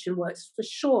visualization works for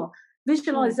sure. Mm.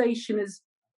 Visualization is,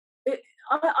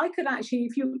 I could actually,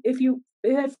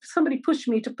 if somebody pushed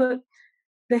me to put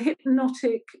the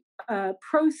hypnotic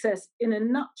process in a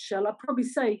nutshell, I'd probably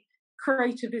say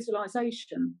creative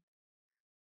visualization,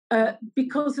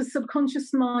 because the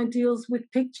subconscious mind deals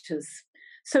with pictures.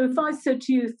 So if I said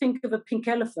to you, think of a pink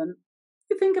elephant,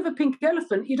 you think of a pink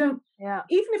elephant, you don't, Yeah.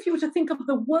 even if you were to think of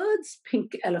the words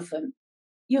pink elephant,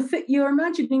 you're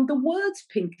imagining the words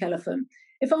pink elephant.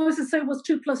 If I was to say what's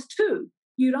 2 plus 2,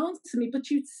 you'd answer me, but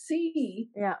you'd see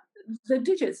Yeah. the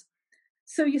digits.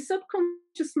 So your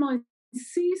subconscious mind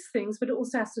sees things, but it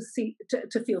also has to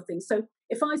to feel things. So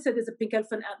if I said there's a pink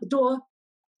elephant at the door,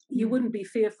 you wouldn't be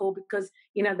fearful because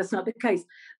that's not the case.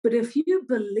 But if you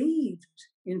believed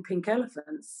in pink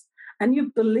elephants and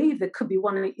you believe there could be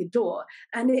one at your door,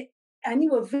 and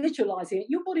you were visualizing it,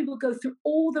 your body will go through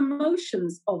all the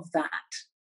motions of that.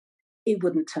 It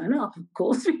wouldn't turn up, of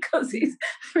course, because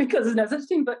there's no such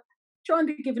thing. But trying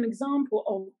to give an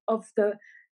example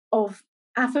of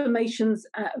affirmations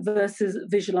versus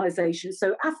visualization.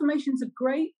 So affirmations are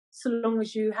great so long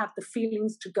as you have the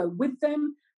feelings to go with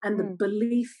them and the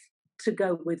belief to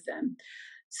go with them.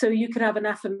 So you could have an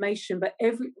affirmation, but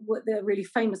what the really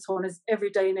famous one is, every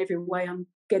day in every way I'm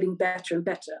getting better and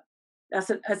better. That's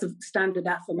a standard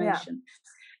Yeah. affirmation.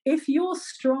 If you're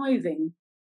striving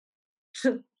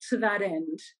to that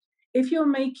end, if you're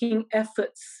making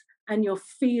efforts and you're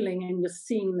feeling and you're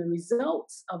seeing the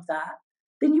results of that,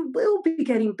 then you will be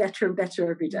getting better and better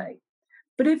every day.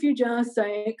 But if you just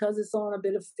say it because it's on a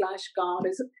bit of flashcard,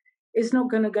 it's not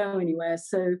going to go anywhere.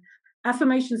 So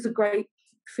affirmations are great.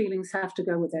 Feelings have to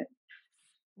go with it.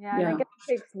 Yeah. And I Yeah. guess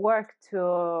it takes work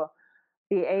to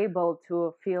be able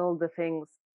to feel the things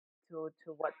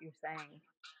to what you're saying.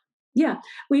 Yeah.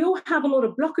 We all have a lot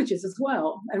of blockages as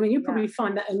well. I mean, you Yeah. probably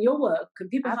find that in your work, and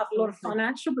people have a lot of Absolutely.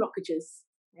 financial blockages.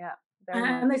 Yeah. Very much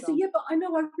And they say, so. yeah, but I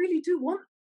know I really do want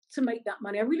to make that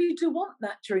money. I really do want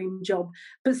that dream job.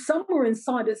 But somewhere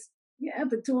inside it's, yeah,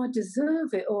 but do I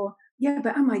deserve it? Or, yeah,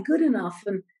 but am I good enough?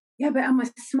 And, yeah, but am I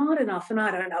smart enough? And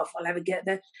I don't know if I'll ever get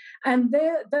there. And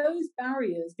those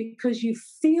barriers, because you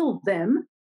feel them,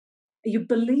 you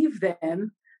believe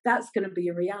them, that's going to be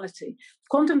a reality.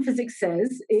 Quantum physics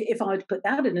says, if I were to put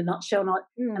that in a nutshell,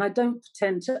 and I don't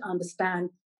pretend to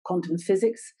understand quantum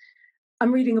physics,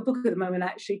 I'm reading a book at the moment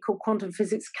actually called Quantum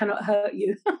Physics Cannot Hurt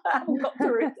You. I haven't got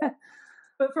through it yet.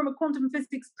 But from a quantum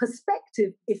physics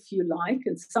perspective, if you like,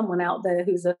 and someone out there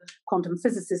who's a quantum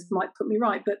physicist might put me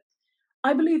right, but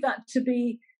I believe that to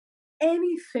be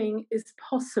anything is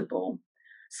possible.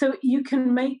 So you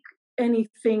can make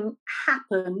anything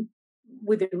happen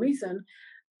within reason,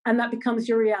 and that becomes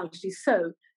your reality.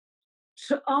 So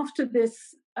after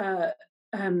this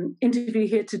interview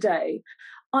here today,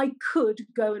 I could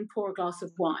go and pour a glass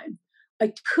of wine.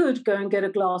 I could go and get a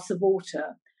glass of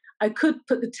water. I could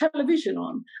put the television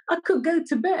on. I could go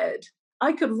to bed.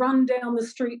 I could run down the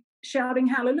street shouting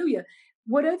hallelujah.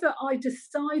 Whatever I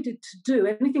decided to do,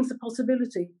 anything's a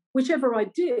possibility. Whichever I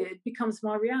did becomes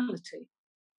my reality.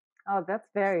 Oh, that's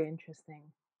very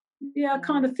interesting. Yeah, I Yeah.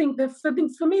 kind of think that for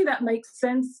me that makes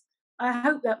sense. I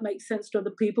hope that makes sense to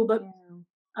other people, but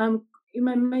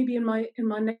maybe in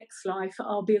my next life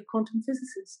I'll be a quantum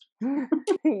physicist.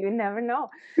 You never know.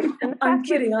 And the I'm fact that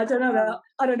kidding. I don't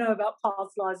know about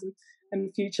past lives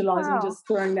and future lives. I'm wow, just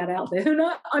throwing that out there. Who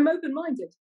knows? I'm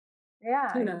open-minded.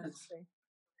 yeah, Who knows? exactly.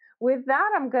 With that,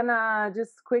 I'm gonna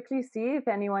just quickly see if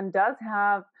anyone does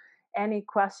have any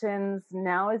questions.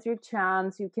 Now is your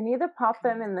chance. You can either pop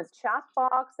them in the chat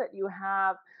box that you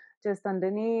have just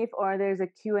underneath, or there's a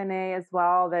Q&A as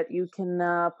well that you can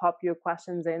pop your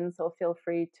questions in. So feel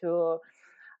free to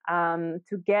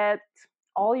get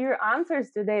all your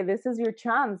answers today. This is your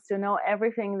chance to know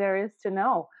everything there is to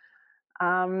know.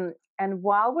 And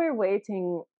while we're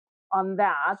waiting on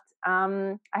that,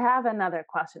 I have another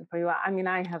question for you. I mean,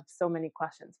 I have so many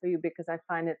questions for you because I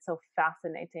find it so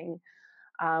fascinating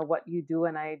what you do,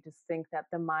 and I just think that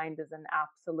the mind is an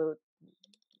absolute,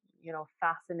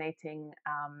 fascinating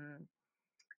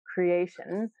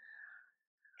creation.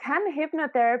 Can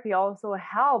hypnotherapy also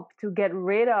help to get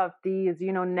rid of these,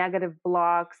 negative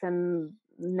blocks and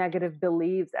negative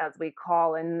beliefs, as we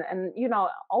call, and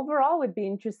overall, would be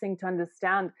interesting to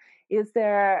understand: is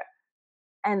there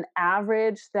an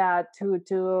average that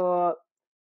to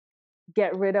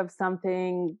get rid of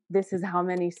something, this is how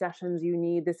many sessions you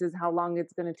need, this is how long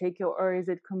it's going to take you, or is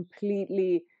it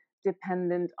completely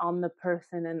dependent on the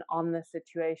person and on the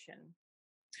situation?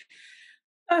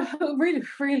 Really,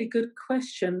 really good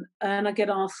question. And I get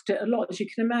asked it a lot, as you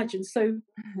can imagine. So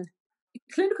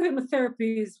clinical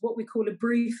hypnotherapy is what we call a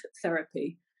brief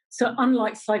therapy. So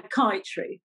unlike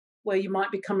psychiatry, where you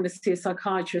might be coming to see a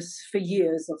psychiatrist for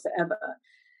years or forever,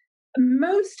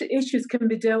 most issues can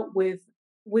be dealt with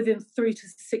within 3 to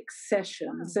 6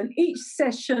 sessions. And each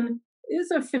session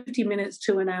is 50 minutes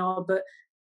to an hour, but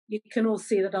you can all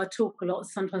see that I talk a lot.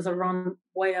 Sometimes I run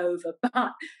way over,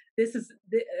 but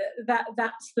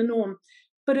that's the norm.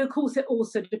 But of course, it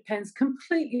also depends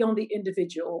completely on the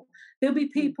individual. There'll be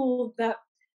people that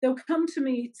they'll come to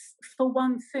me for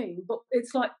one thing, but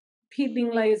it's like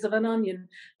peeling layers of an onion.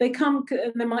 They come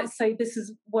and they might say, "This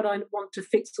is what I want to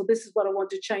fix," or "This is what I want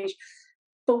to change."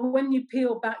 But when you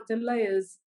peel back the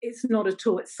layers, it's not at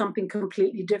all. It's something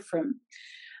completely different.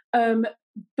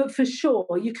 But for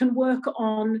sure, you can work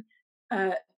on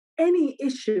any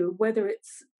issue, whether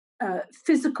it's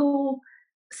physical,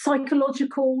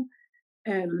 psychological.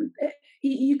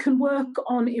 You can work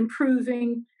on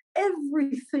improving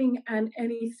everything and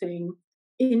anything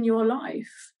in your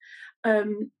life.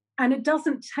 And it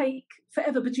doesn't take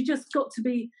forever, but you just got to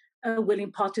be a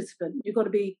willing participant. You've got to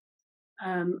be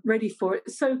ready for it.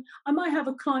 So I might have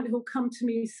a client who'll come to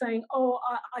me saying, "Oh,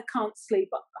 I can't sleep.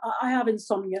 I have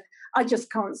insomnia. I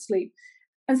just can't sleep."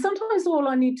 And sometimes all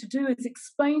I need to do is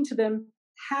explain to them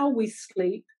how we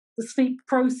sleep, the sleep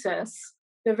process,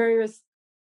 the various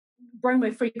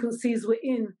brainwave frequencies we're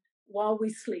in while we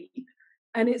sleep.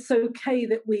 And it's okay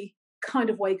that we kind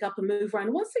of wake up and move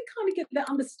around. Once they kind of get that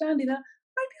understanding that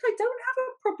maybe I don't have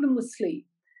a problem with sleep,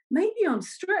 maybe I'm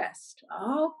stressed.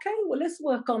 Okay, well, let's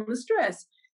work on the stress.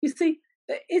 You see,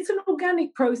 it's an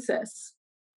organic process,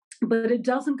 but it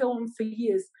doesn't go on for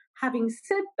years. Having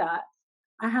said that,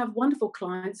 I have wonderful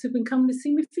clients who've been coming to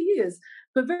see me for years,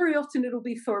 but very often it'll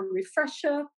be for a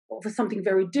refresher or for something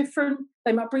very different.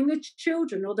 They might bring their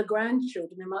children or their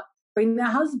grandchildren. They might bring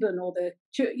their husband or their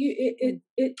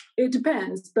it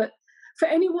depends. But for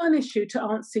any one issue, to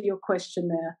answer your question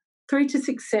there, 3 to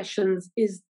 6 sessions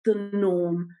is the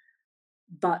norm,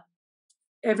 but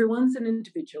everyone's an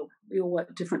individual. We all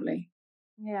work differently.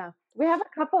 Yeah, we have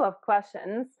a couple of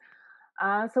questions.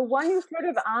 So one you sort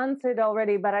of answered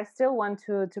already, but I still want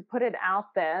to put it out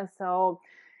there. So,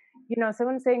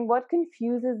 someone's saying, what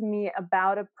confuses me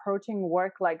about approaching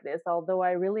work like this, although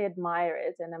I really admire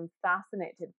it and I'm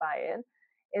fascinated by it,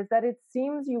 is that it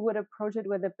seems you would approach it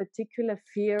with a particular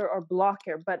fear or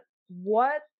blocker. But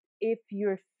what if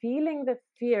you're feeling the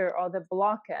fear or the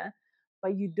blocker,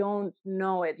 but you don't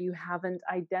know it? You haven't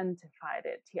identified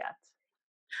it yet.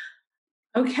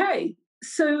 Okay,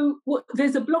 so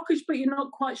there's a blockage, but you're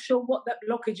not quite sure what that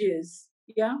blockage is.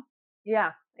 Yeah?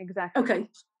 Yeah, exactly. Okay.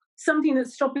 Something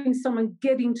that's stopping someone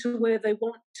getting to where they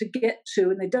want to get to,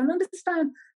 and they don't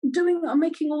understand. I'm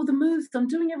making all the moves, I'm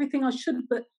doing everything I should,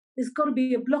 but there's got to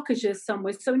be a blockage there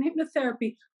somewhere. So in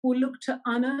hypnotherapy, we'll look to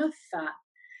unearth that.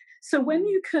 So when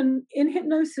you can, in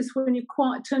hypnosis, when you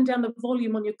turn down the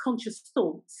volume on your conscious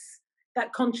thoughts,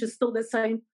 that conscious thought that's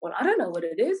saying, "Well, I don't know what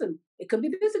it is, and it could be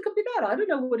this, it could be that, I don't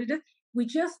know what it is." We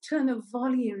just turn the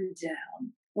volume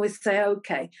down. We say,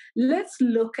 "Okay, let's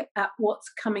look at what's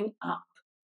coming up."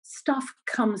 Stuff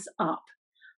comes up.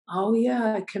 oh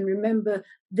yeah, I can remember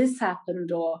this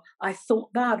happened, or I thought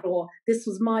that, or this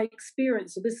was my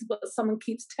experience, or this is what someone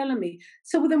keeps telling me.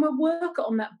 So then we'll work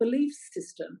on that belief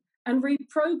system and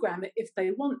reprogram it if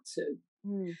they want to.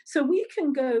 Mm. So we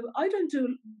can go, I don't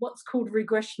do what's called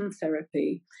regression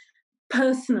therapy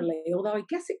personally, although I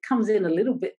guess it comes in a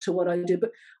little bit to what I do,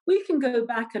 but we can go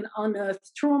back and unearth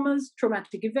traumas,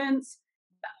 traumatic events,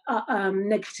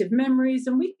 negative memories,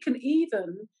 and we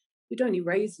don't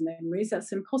erase memories,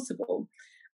 that's impossible.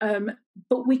 Um,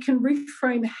 but we can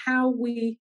reframe how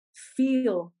we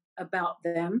feel about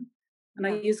them. And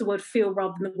I Yeah. use the word feel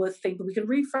rather than the word think, but we can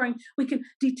reframe, we can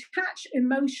detach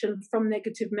emotion from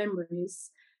negative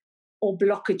memories or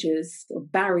blockages or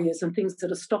barriers and things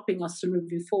that are stopping us from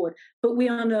moving forward, but we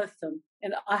unearth them.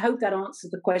 And I hope that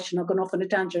answers the question. I've gone off on a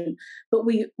tangent, but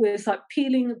we're it's like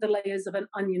peeling the layers of an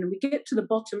onion, and we get to the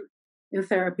bottom in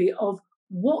therapy of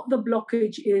what the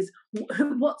blockage is,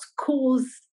 what's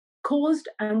caused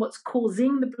and what's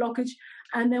causing the blockage,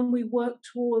 and then we work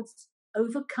towards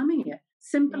overcoming it.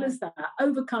 Simple Yeah. as that,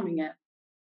 overcoming it.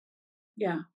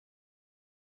 Yeah.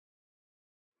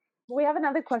 We have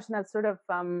another question that sort of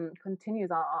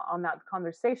continues on that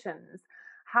conversations.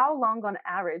 How long on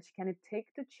average can it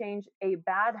take to change a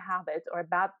bad habit or a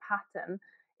bad pattern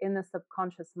in the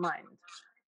subconscious mind?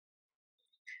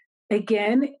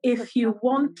 Again, Good question.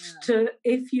 Yeah.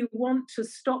 if you want to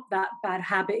stop that bad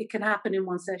habit, it can happen in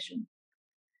one session.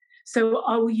 So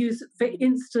I will use, for Mm.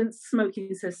 instance,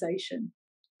 smoking cessation.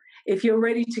 If you're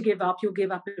ready to give up, you'll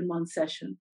give up in one session.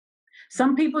 Yeah.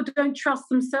 Some people don't trust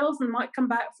themselves and might come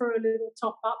back for a little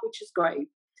top up, which is great.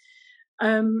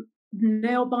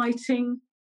 Nail biting,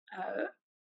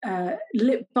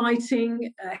 lip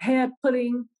biting, hair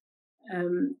pulling,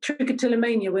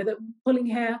 trichotillomania, where they're pulling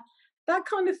hair, that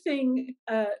kind of thing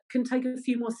can take a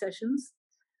few more sessions.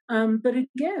 But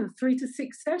again, 3 to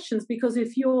 6 sessions, because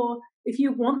if you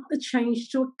want the change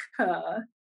to occur,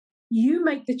 you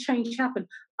make the change happen.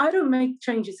 I don't make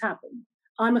changes happen.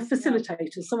 I'm a Yeah.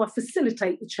 facilitator, so I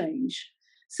facilitate the change.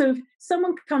 So if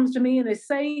someone comes to me and they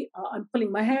say, I'm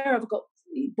pulling my hair, I've got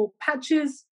bald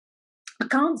patches, I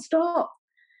can't stop.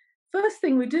 First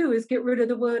thing we do is get rid of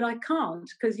the word I can't,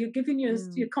 because you're giving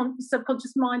Mm.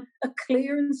 subconscious mind a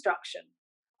clear instruction.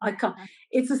 I can't.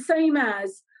 It's the same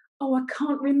as, oh, I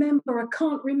can't remember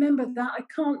that, I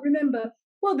can't remember.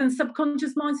 Well, then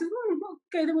subconscious mind says,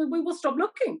 okay, then we will stop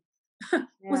looking. We'll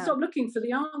Yeah. stop looking for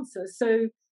the answer. So,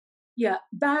 yeah,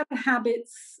 bad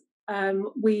habits,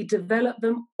 we develop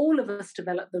them, all of us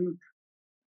develop them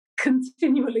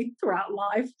continually throughout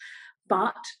life.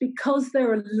 But because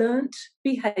they're a learnt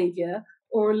behavior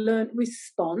or a learnt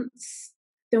response,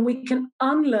 then we can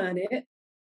unlearn it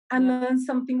and Yeah. learn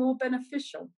something more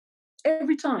beneficial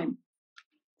every time.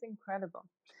 It's incredible.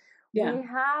 Yeah. We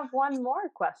have one more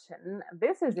question.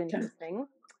 This is Okay. interesting.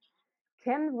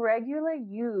 Can regular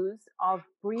use of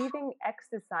breathing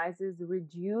exercises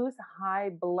reduce high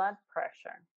blood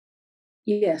pressure?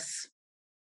 Yes.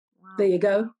 There Wow. you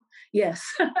go. Yes.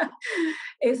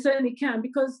 It certainly can,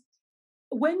 because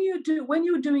when you're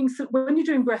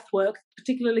doing breath work,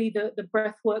 particularly the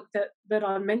breath work that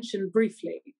I mentioned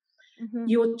briefly, Hmm.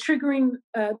 you're triggering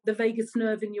the vagus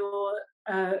nerve, and you're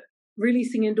uh,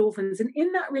 releasing endorphins. And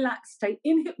in that relaxed state,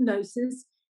 in hypnosis,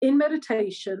 in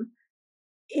meditation,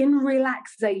 in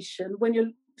relaxation, when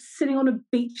you're sitting on a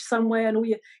beach somewhere and all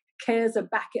your cares are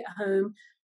back at home,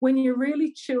 when you're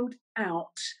really chilled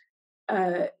out,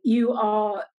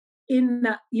 you're in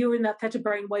that theta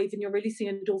brain wave, and you're releasing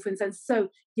endorphins, and so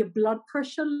your blood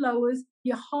pressure lowers,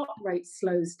 your heart rate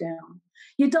slows down,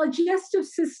 your digestive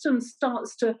system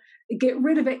starts to get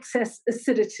rid of excess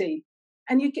acidity,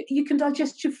 and you can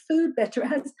digest your food better. It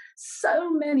has so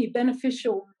many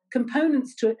beneficial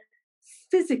components to it.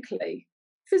 Physically,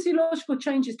 physiological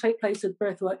changes take place with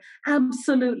breath work,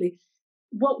 absolutely.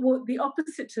 What would the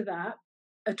opposite to that,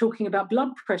 talking about blood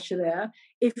pressure there,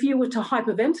 if you were to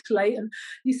hyperventilate, and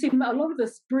you see a lot of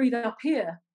us breathe up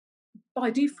here by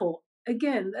default.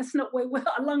 Again, that's not where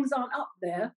our lungs aren't up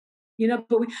there,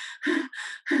 but we,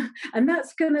 and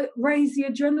that's going to raise the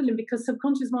adrenaline, because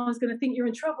subconscious mind is going to think you're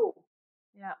in trouble.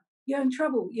 Yeah. You're in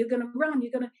trouble. You're going to run.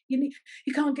 You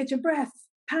can't get your breath.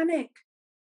 Panic,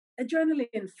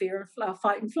 adrenaline, fear, and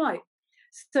fight and flight.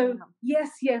 So Yeah.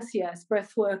 yes,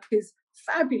 breath work is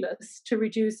fabulous to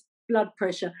reduce blood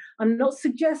pressure. I'm not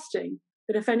suggesting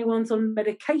that if anyone's on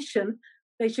medication,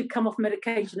 they should come off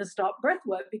medication and start breath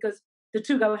work, because the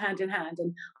two go hand in hand.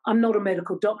 And I'm not a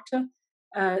medical doctor,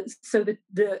 so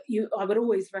I would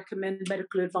always recommend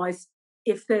medical advice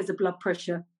if there's a blood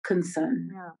pressure concern.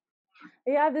 Yeah.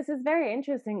 Yeah, this is very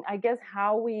interesting. I guess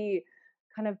how we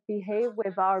kind of behave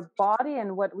with our body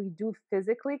and what we do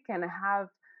physically can have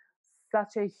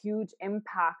such a huge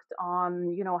impact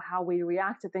on, how we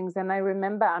react to things. And I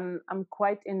remember I'm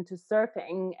quite into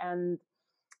surfing, and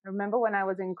I remember when I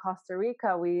was in Costa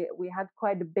Rica, we had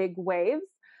quite big waves,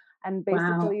 and Wow.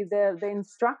 basically the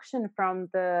instruction from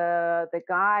the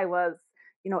guy was,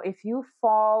 if you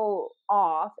fall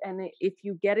off and if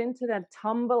you get into that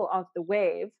tumble of the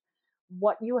wave,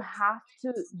 what you have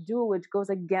to do, which goes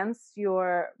against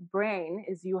your brain,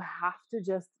 is you have to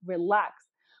just relax,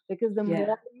 because the Yeah.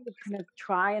 more you kind of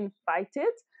try and fight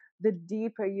it, the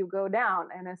deeper you go down.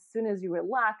 And as soon as you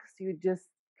relax, you just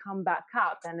come back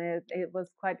up. And it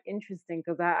was quite interesting,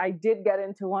 because I did get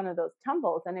into one of those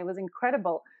tumbles, and it was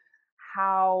incredible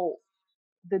how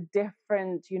the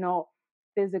different,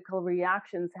 physical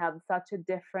reactions have such a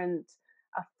different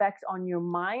effect on your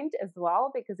mind as well.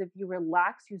 Because if you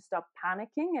relax, you stop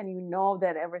panicking, and you know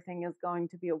that everything is going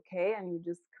to be okay, and you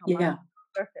just come up Yeah. to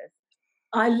the surface.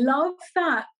 I love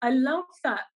that. I love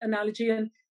that analogy.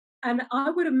 And I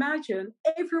would imagine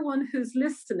everyone who's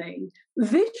listening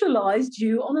visualized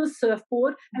you on a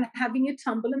surfboard and having a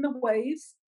tumble in the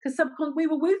waves, because subconsciously we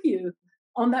were with you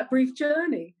on that brief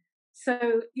journey.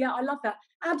 So, yeah, I love that.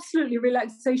 Absolutely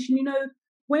relaxation.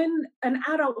 When an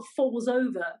adult falls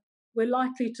over, we're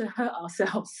likely to hurt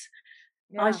ourselves.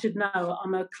 I Yeah. should know.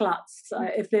 I'm a klutz.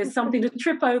 If there's something to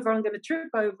trip over, I'm going to trip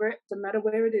over it, no matter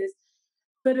where it is.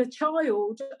 But a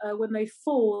child, when they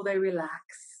fall, they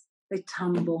relax, they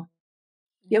tumble.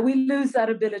 Yeah, Yeah. we lose that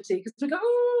ability because we go,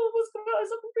 oh, what's going on?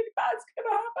 Something really bad's going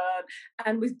to happen.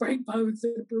 And we break bones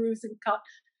and bruise and cut.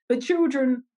 But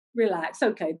children relax.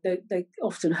 Okay, they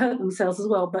often hurt themselves as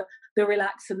well, but they'll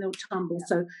relax and they'll tumble. Yeah.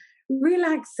 So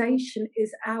relaxation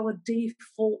is our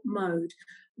default mode.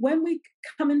 When we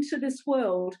come into this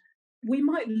world, we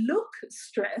might look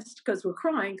stressed because we're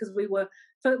crying, because we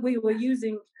were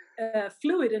using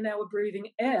fluid and now we're breathing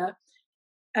air,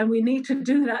 and we need to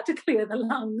do that to clear the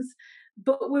lungs.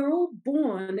 But we're all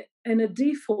born in a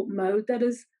default mode that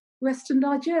is rest and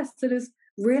digest, that is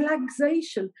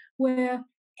relaxation, where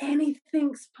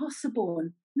anything's possible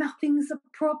and nothing's a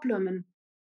problem and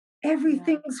Yeah.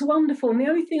 everything's wonderful. And the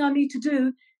only thing I need to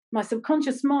do, my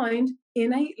subconscious mind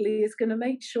innately is going to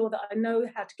make sure that I know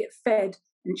how to get fed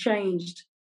and changed,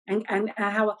 and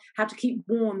how to keep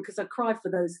warm, because I cry for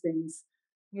those things.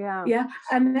 Yeah. Yeah.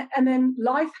 And then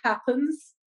life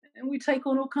happens and we take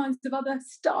on all kinds of other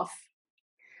stuff.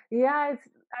 Yeah, it's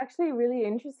actually really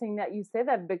interesting that you say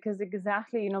that, because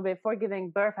exactly, before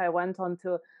giving birth, I went on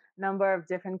to a number of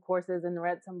different courses and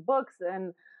read some books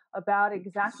and about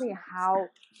exactly how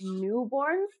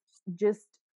newborns just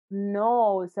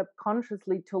know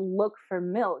subconsciously to look for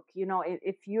milk.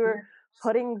 If you're Yeah.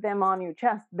 putting them on your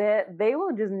chest, they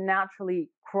will just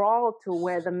naturally crawl to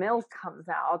where the milk comes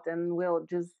out and will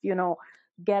just,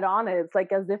 get on it. It's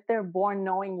like as if they're born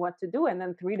knowing what to do, and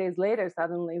then 3 days later,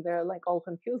 suddenly they're like all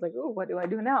confused, like, "Oh, what do I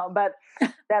do now?" But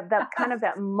that kind of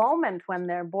that moment when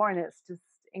they're born is just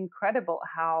incredible. Yeah.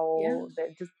 How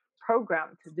they're just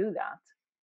programmed to do that.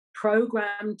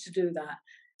 Programmed to do that.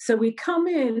 So we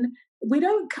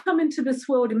don't come into this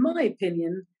world, in my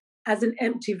opinion, as an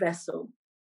empty vessel.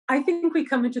 I think we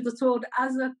come into this world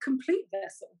as a complete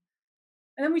vessel.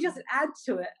 And then we just add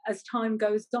to it as time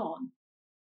goes on.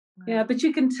 Yeah, Right. but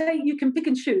you can pick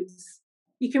and choose.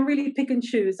 You can really pick and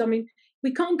choose. I mean,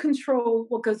 we can't control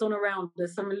what goes on around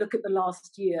us. I mean, look at the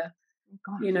last year.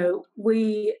 Gosh, yeah.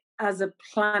 We as a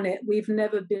planet, we've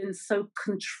never been so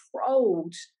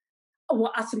controlled.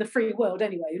 Well, us in the free world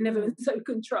anyway, we've never been so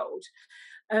controlled.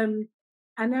 Um,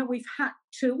 and now we've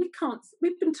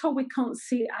been told we can't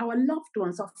see our loved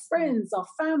ones, our Yeah. friends, our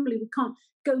family. We can't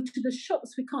go to the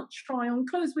shops. We can't try on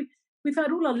clothes. We've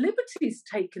had all our liberties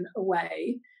taken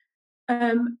away.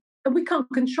 And we can't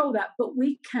control that, but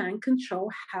we can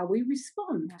control how we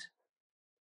respond. Yeah.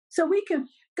 So we can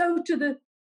go to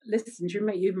listen,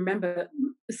 you remember,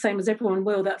 the same as everyone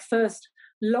will, that first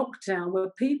lockdown where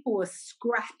people were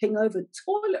scrapping over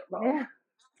toilet roll. Yeah.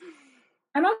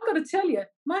 And I've got to tell you,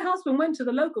 my husband went to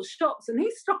the local shops and he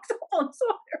stocked up on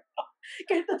toilet roll.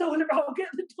 Get the toilet roll, get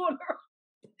the toilet roll,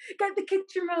 get the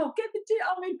kitchen roll, get the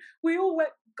I mean, we all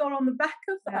got on the back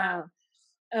of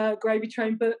that gravy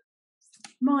train. But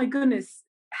my goodness,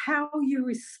 how you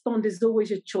respond is always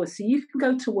your choice. So you can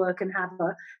go to work and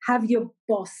have your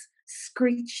boss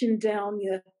screeching down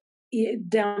your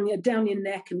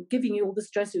neck and giving you all the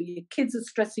stress, or your kids are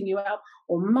stressing you out,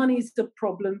 or money's the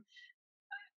problem.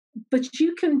 But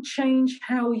you can change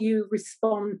how you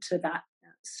respond to that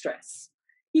stress.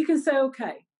 You can say,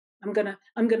 okay, I'm gonna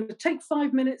take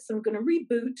 5 minutes, I'm gonna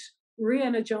reboot,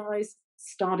 re-energize,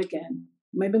 start again.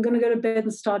 Maybe I'm going to go to bed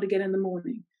and start again in the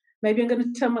morning. Maybe I'm going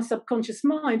to tell my subconscious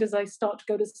mind as I start to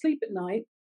go to sleep at night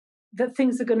that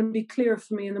things are going to be clearer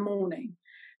for me in the morning.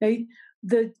 Now,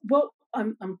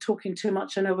 I'm talking too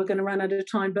much. I know we're going to run out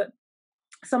of time, but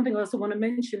something else I want to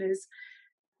mention is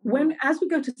as we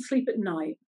go to sleep at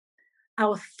night,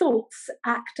 our thoughts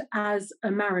act as a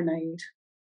marinade.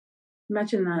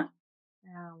 Imagine that.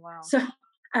 Yeah, wow. So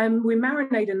we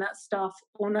marinate in that stuff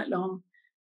all night long.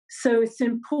 So it's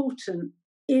important,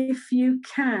 if you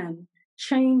can,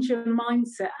 change your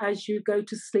mindset as you go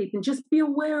to sleep and just be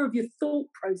aware of your thought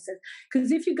process.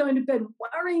 Because if you're going to bed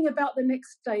worrying about the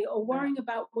next day or worrying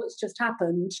about what's just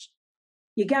happened,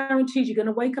 you're guaranteed you're going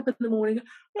to wake up in the morning,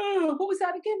 oh, what was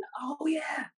that again? Oh,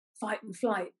 yeah, fight and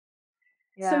flight.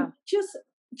 Yeah. So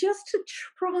just to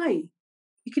try,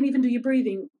 you can even do your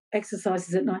breathing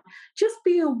exercises at night. Just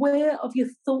be aware of your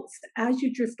thoughts as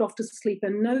you drift off to sleep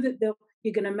and know that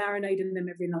you're going to marinate in them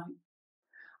every night.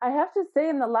 I have to say,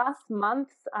 in the last month,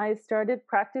 I started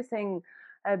practicing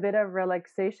a bit of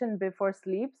relaxation before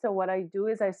sleep. So what I do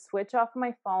is I switch off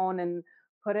my phone and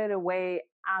put it away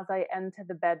as I enter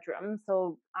the bedroom.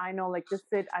 So I know, like, just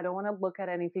sit. I don't want to look at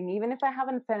anything. Even if I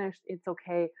haven't finished, it's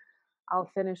okay.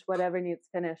 I'll finish whatever needs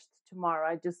finished tomorrow.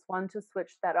 I just want to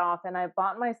switch that off. And I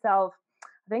bought myself,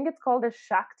 I think it's called a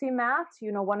Shakti mat,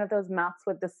 one of those mats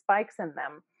with the spikes in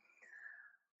them.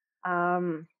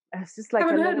 It's just like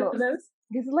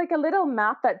it's like a little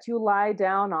mat that you lie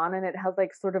down on, and it has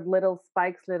like sort of little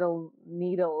spikes, little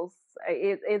needles.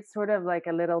 It's sort of like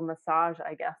a little massage,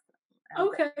 I guess.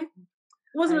 Okay.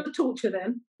 Wasn't a torture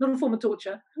then? Not a form of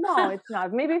torture? No, it's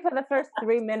not. Maybe for the first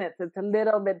 3 minutes, it's a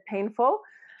little bit painful.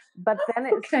 But then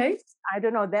I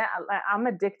don't know, I'm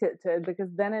addicted to it, because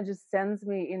then it just sends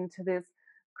me into this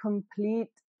complete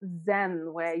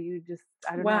zen where you just,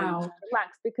 I don't know,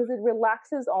 relax, because it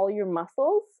relaxes all your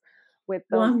muscles with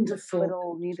those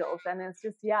little needles. And it's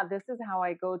just, this is how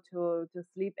I go to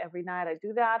sleep every night. I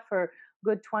do that for a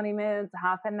good 20 minutes,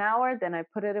 half an hour, then I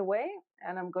put it away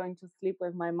and I'm going to sleep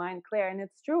with my mind clear. And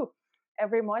it's true.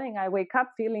 Every morning I wake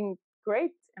up feeling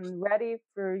great and ready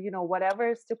for whatever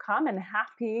is to come, and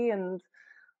happy, and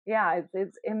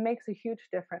it makes a huge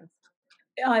difference.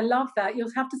 I love that.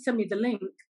 You'll have to send me the link.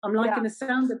 I'm liking the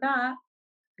sound of that.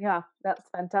 Yeah, that's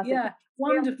fantastic. Yeah,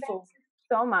 wonderful. Thank you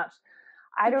so much.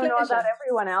 I don't know about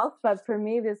everyone else, but for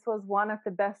me, this was one of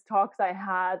the best talks I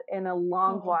had in a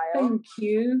long while. Thank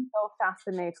you. So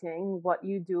fascinating what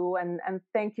you do, and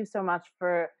thank you so much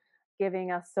for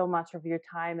giving us so much of your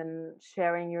time and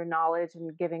sharing your knowledge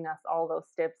and giving us all those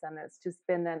tips. And it's just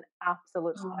been an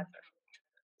absolute pleasure.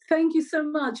 Thank you so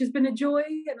much. It's been a joy,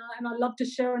 and I love to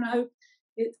share, and I hope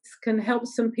it can help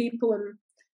some people. And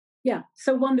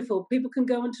so wonderful. People can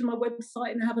go onto my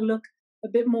website and have a look a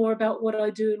bit more about what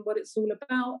I do and what it's all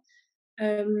about.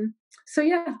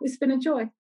 It's been a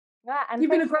joy. Yeah, and you've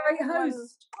been a great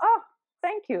host. Oh,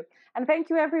 thank you. And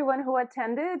thank you everyone who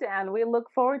attended, and we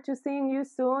look forward to seeing you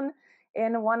soon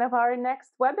in one of our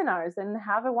next webinars. And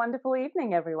have a wonderful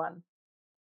evening, everyone.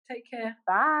 Take care.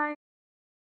 Bye.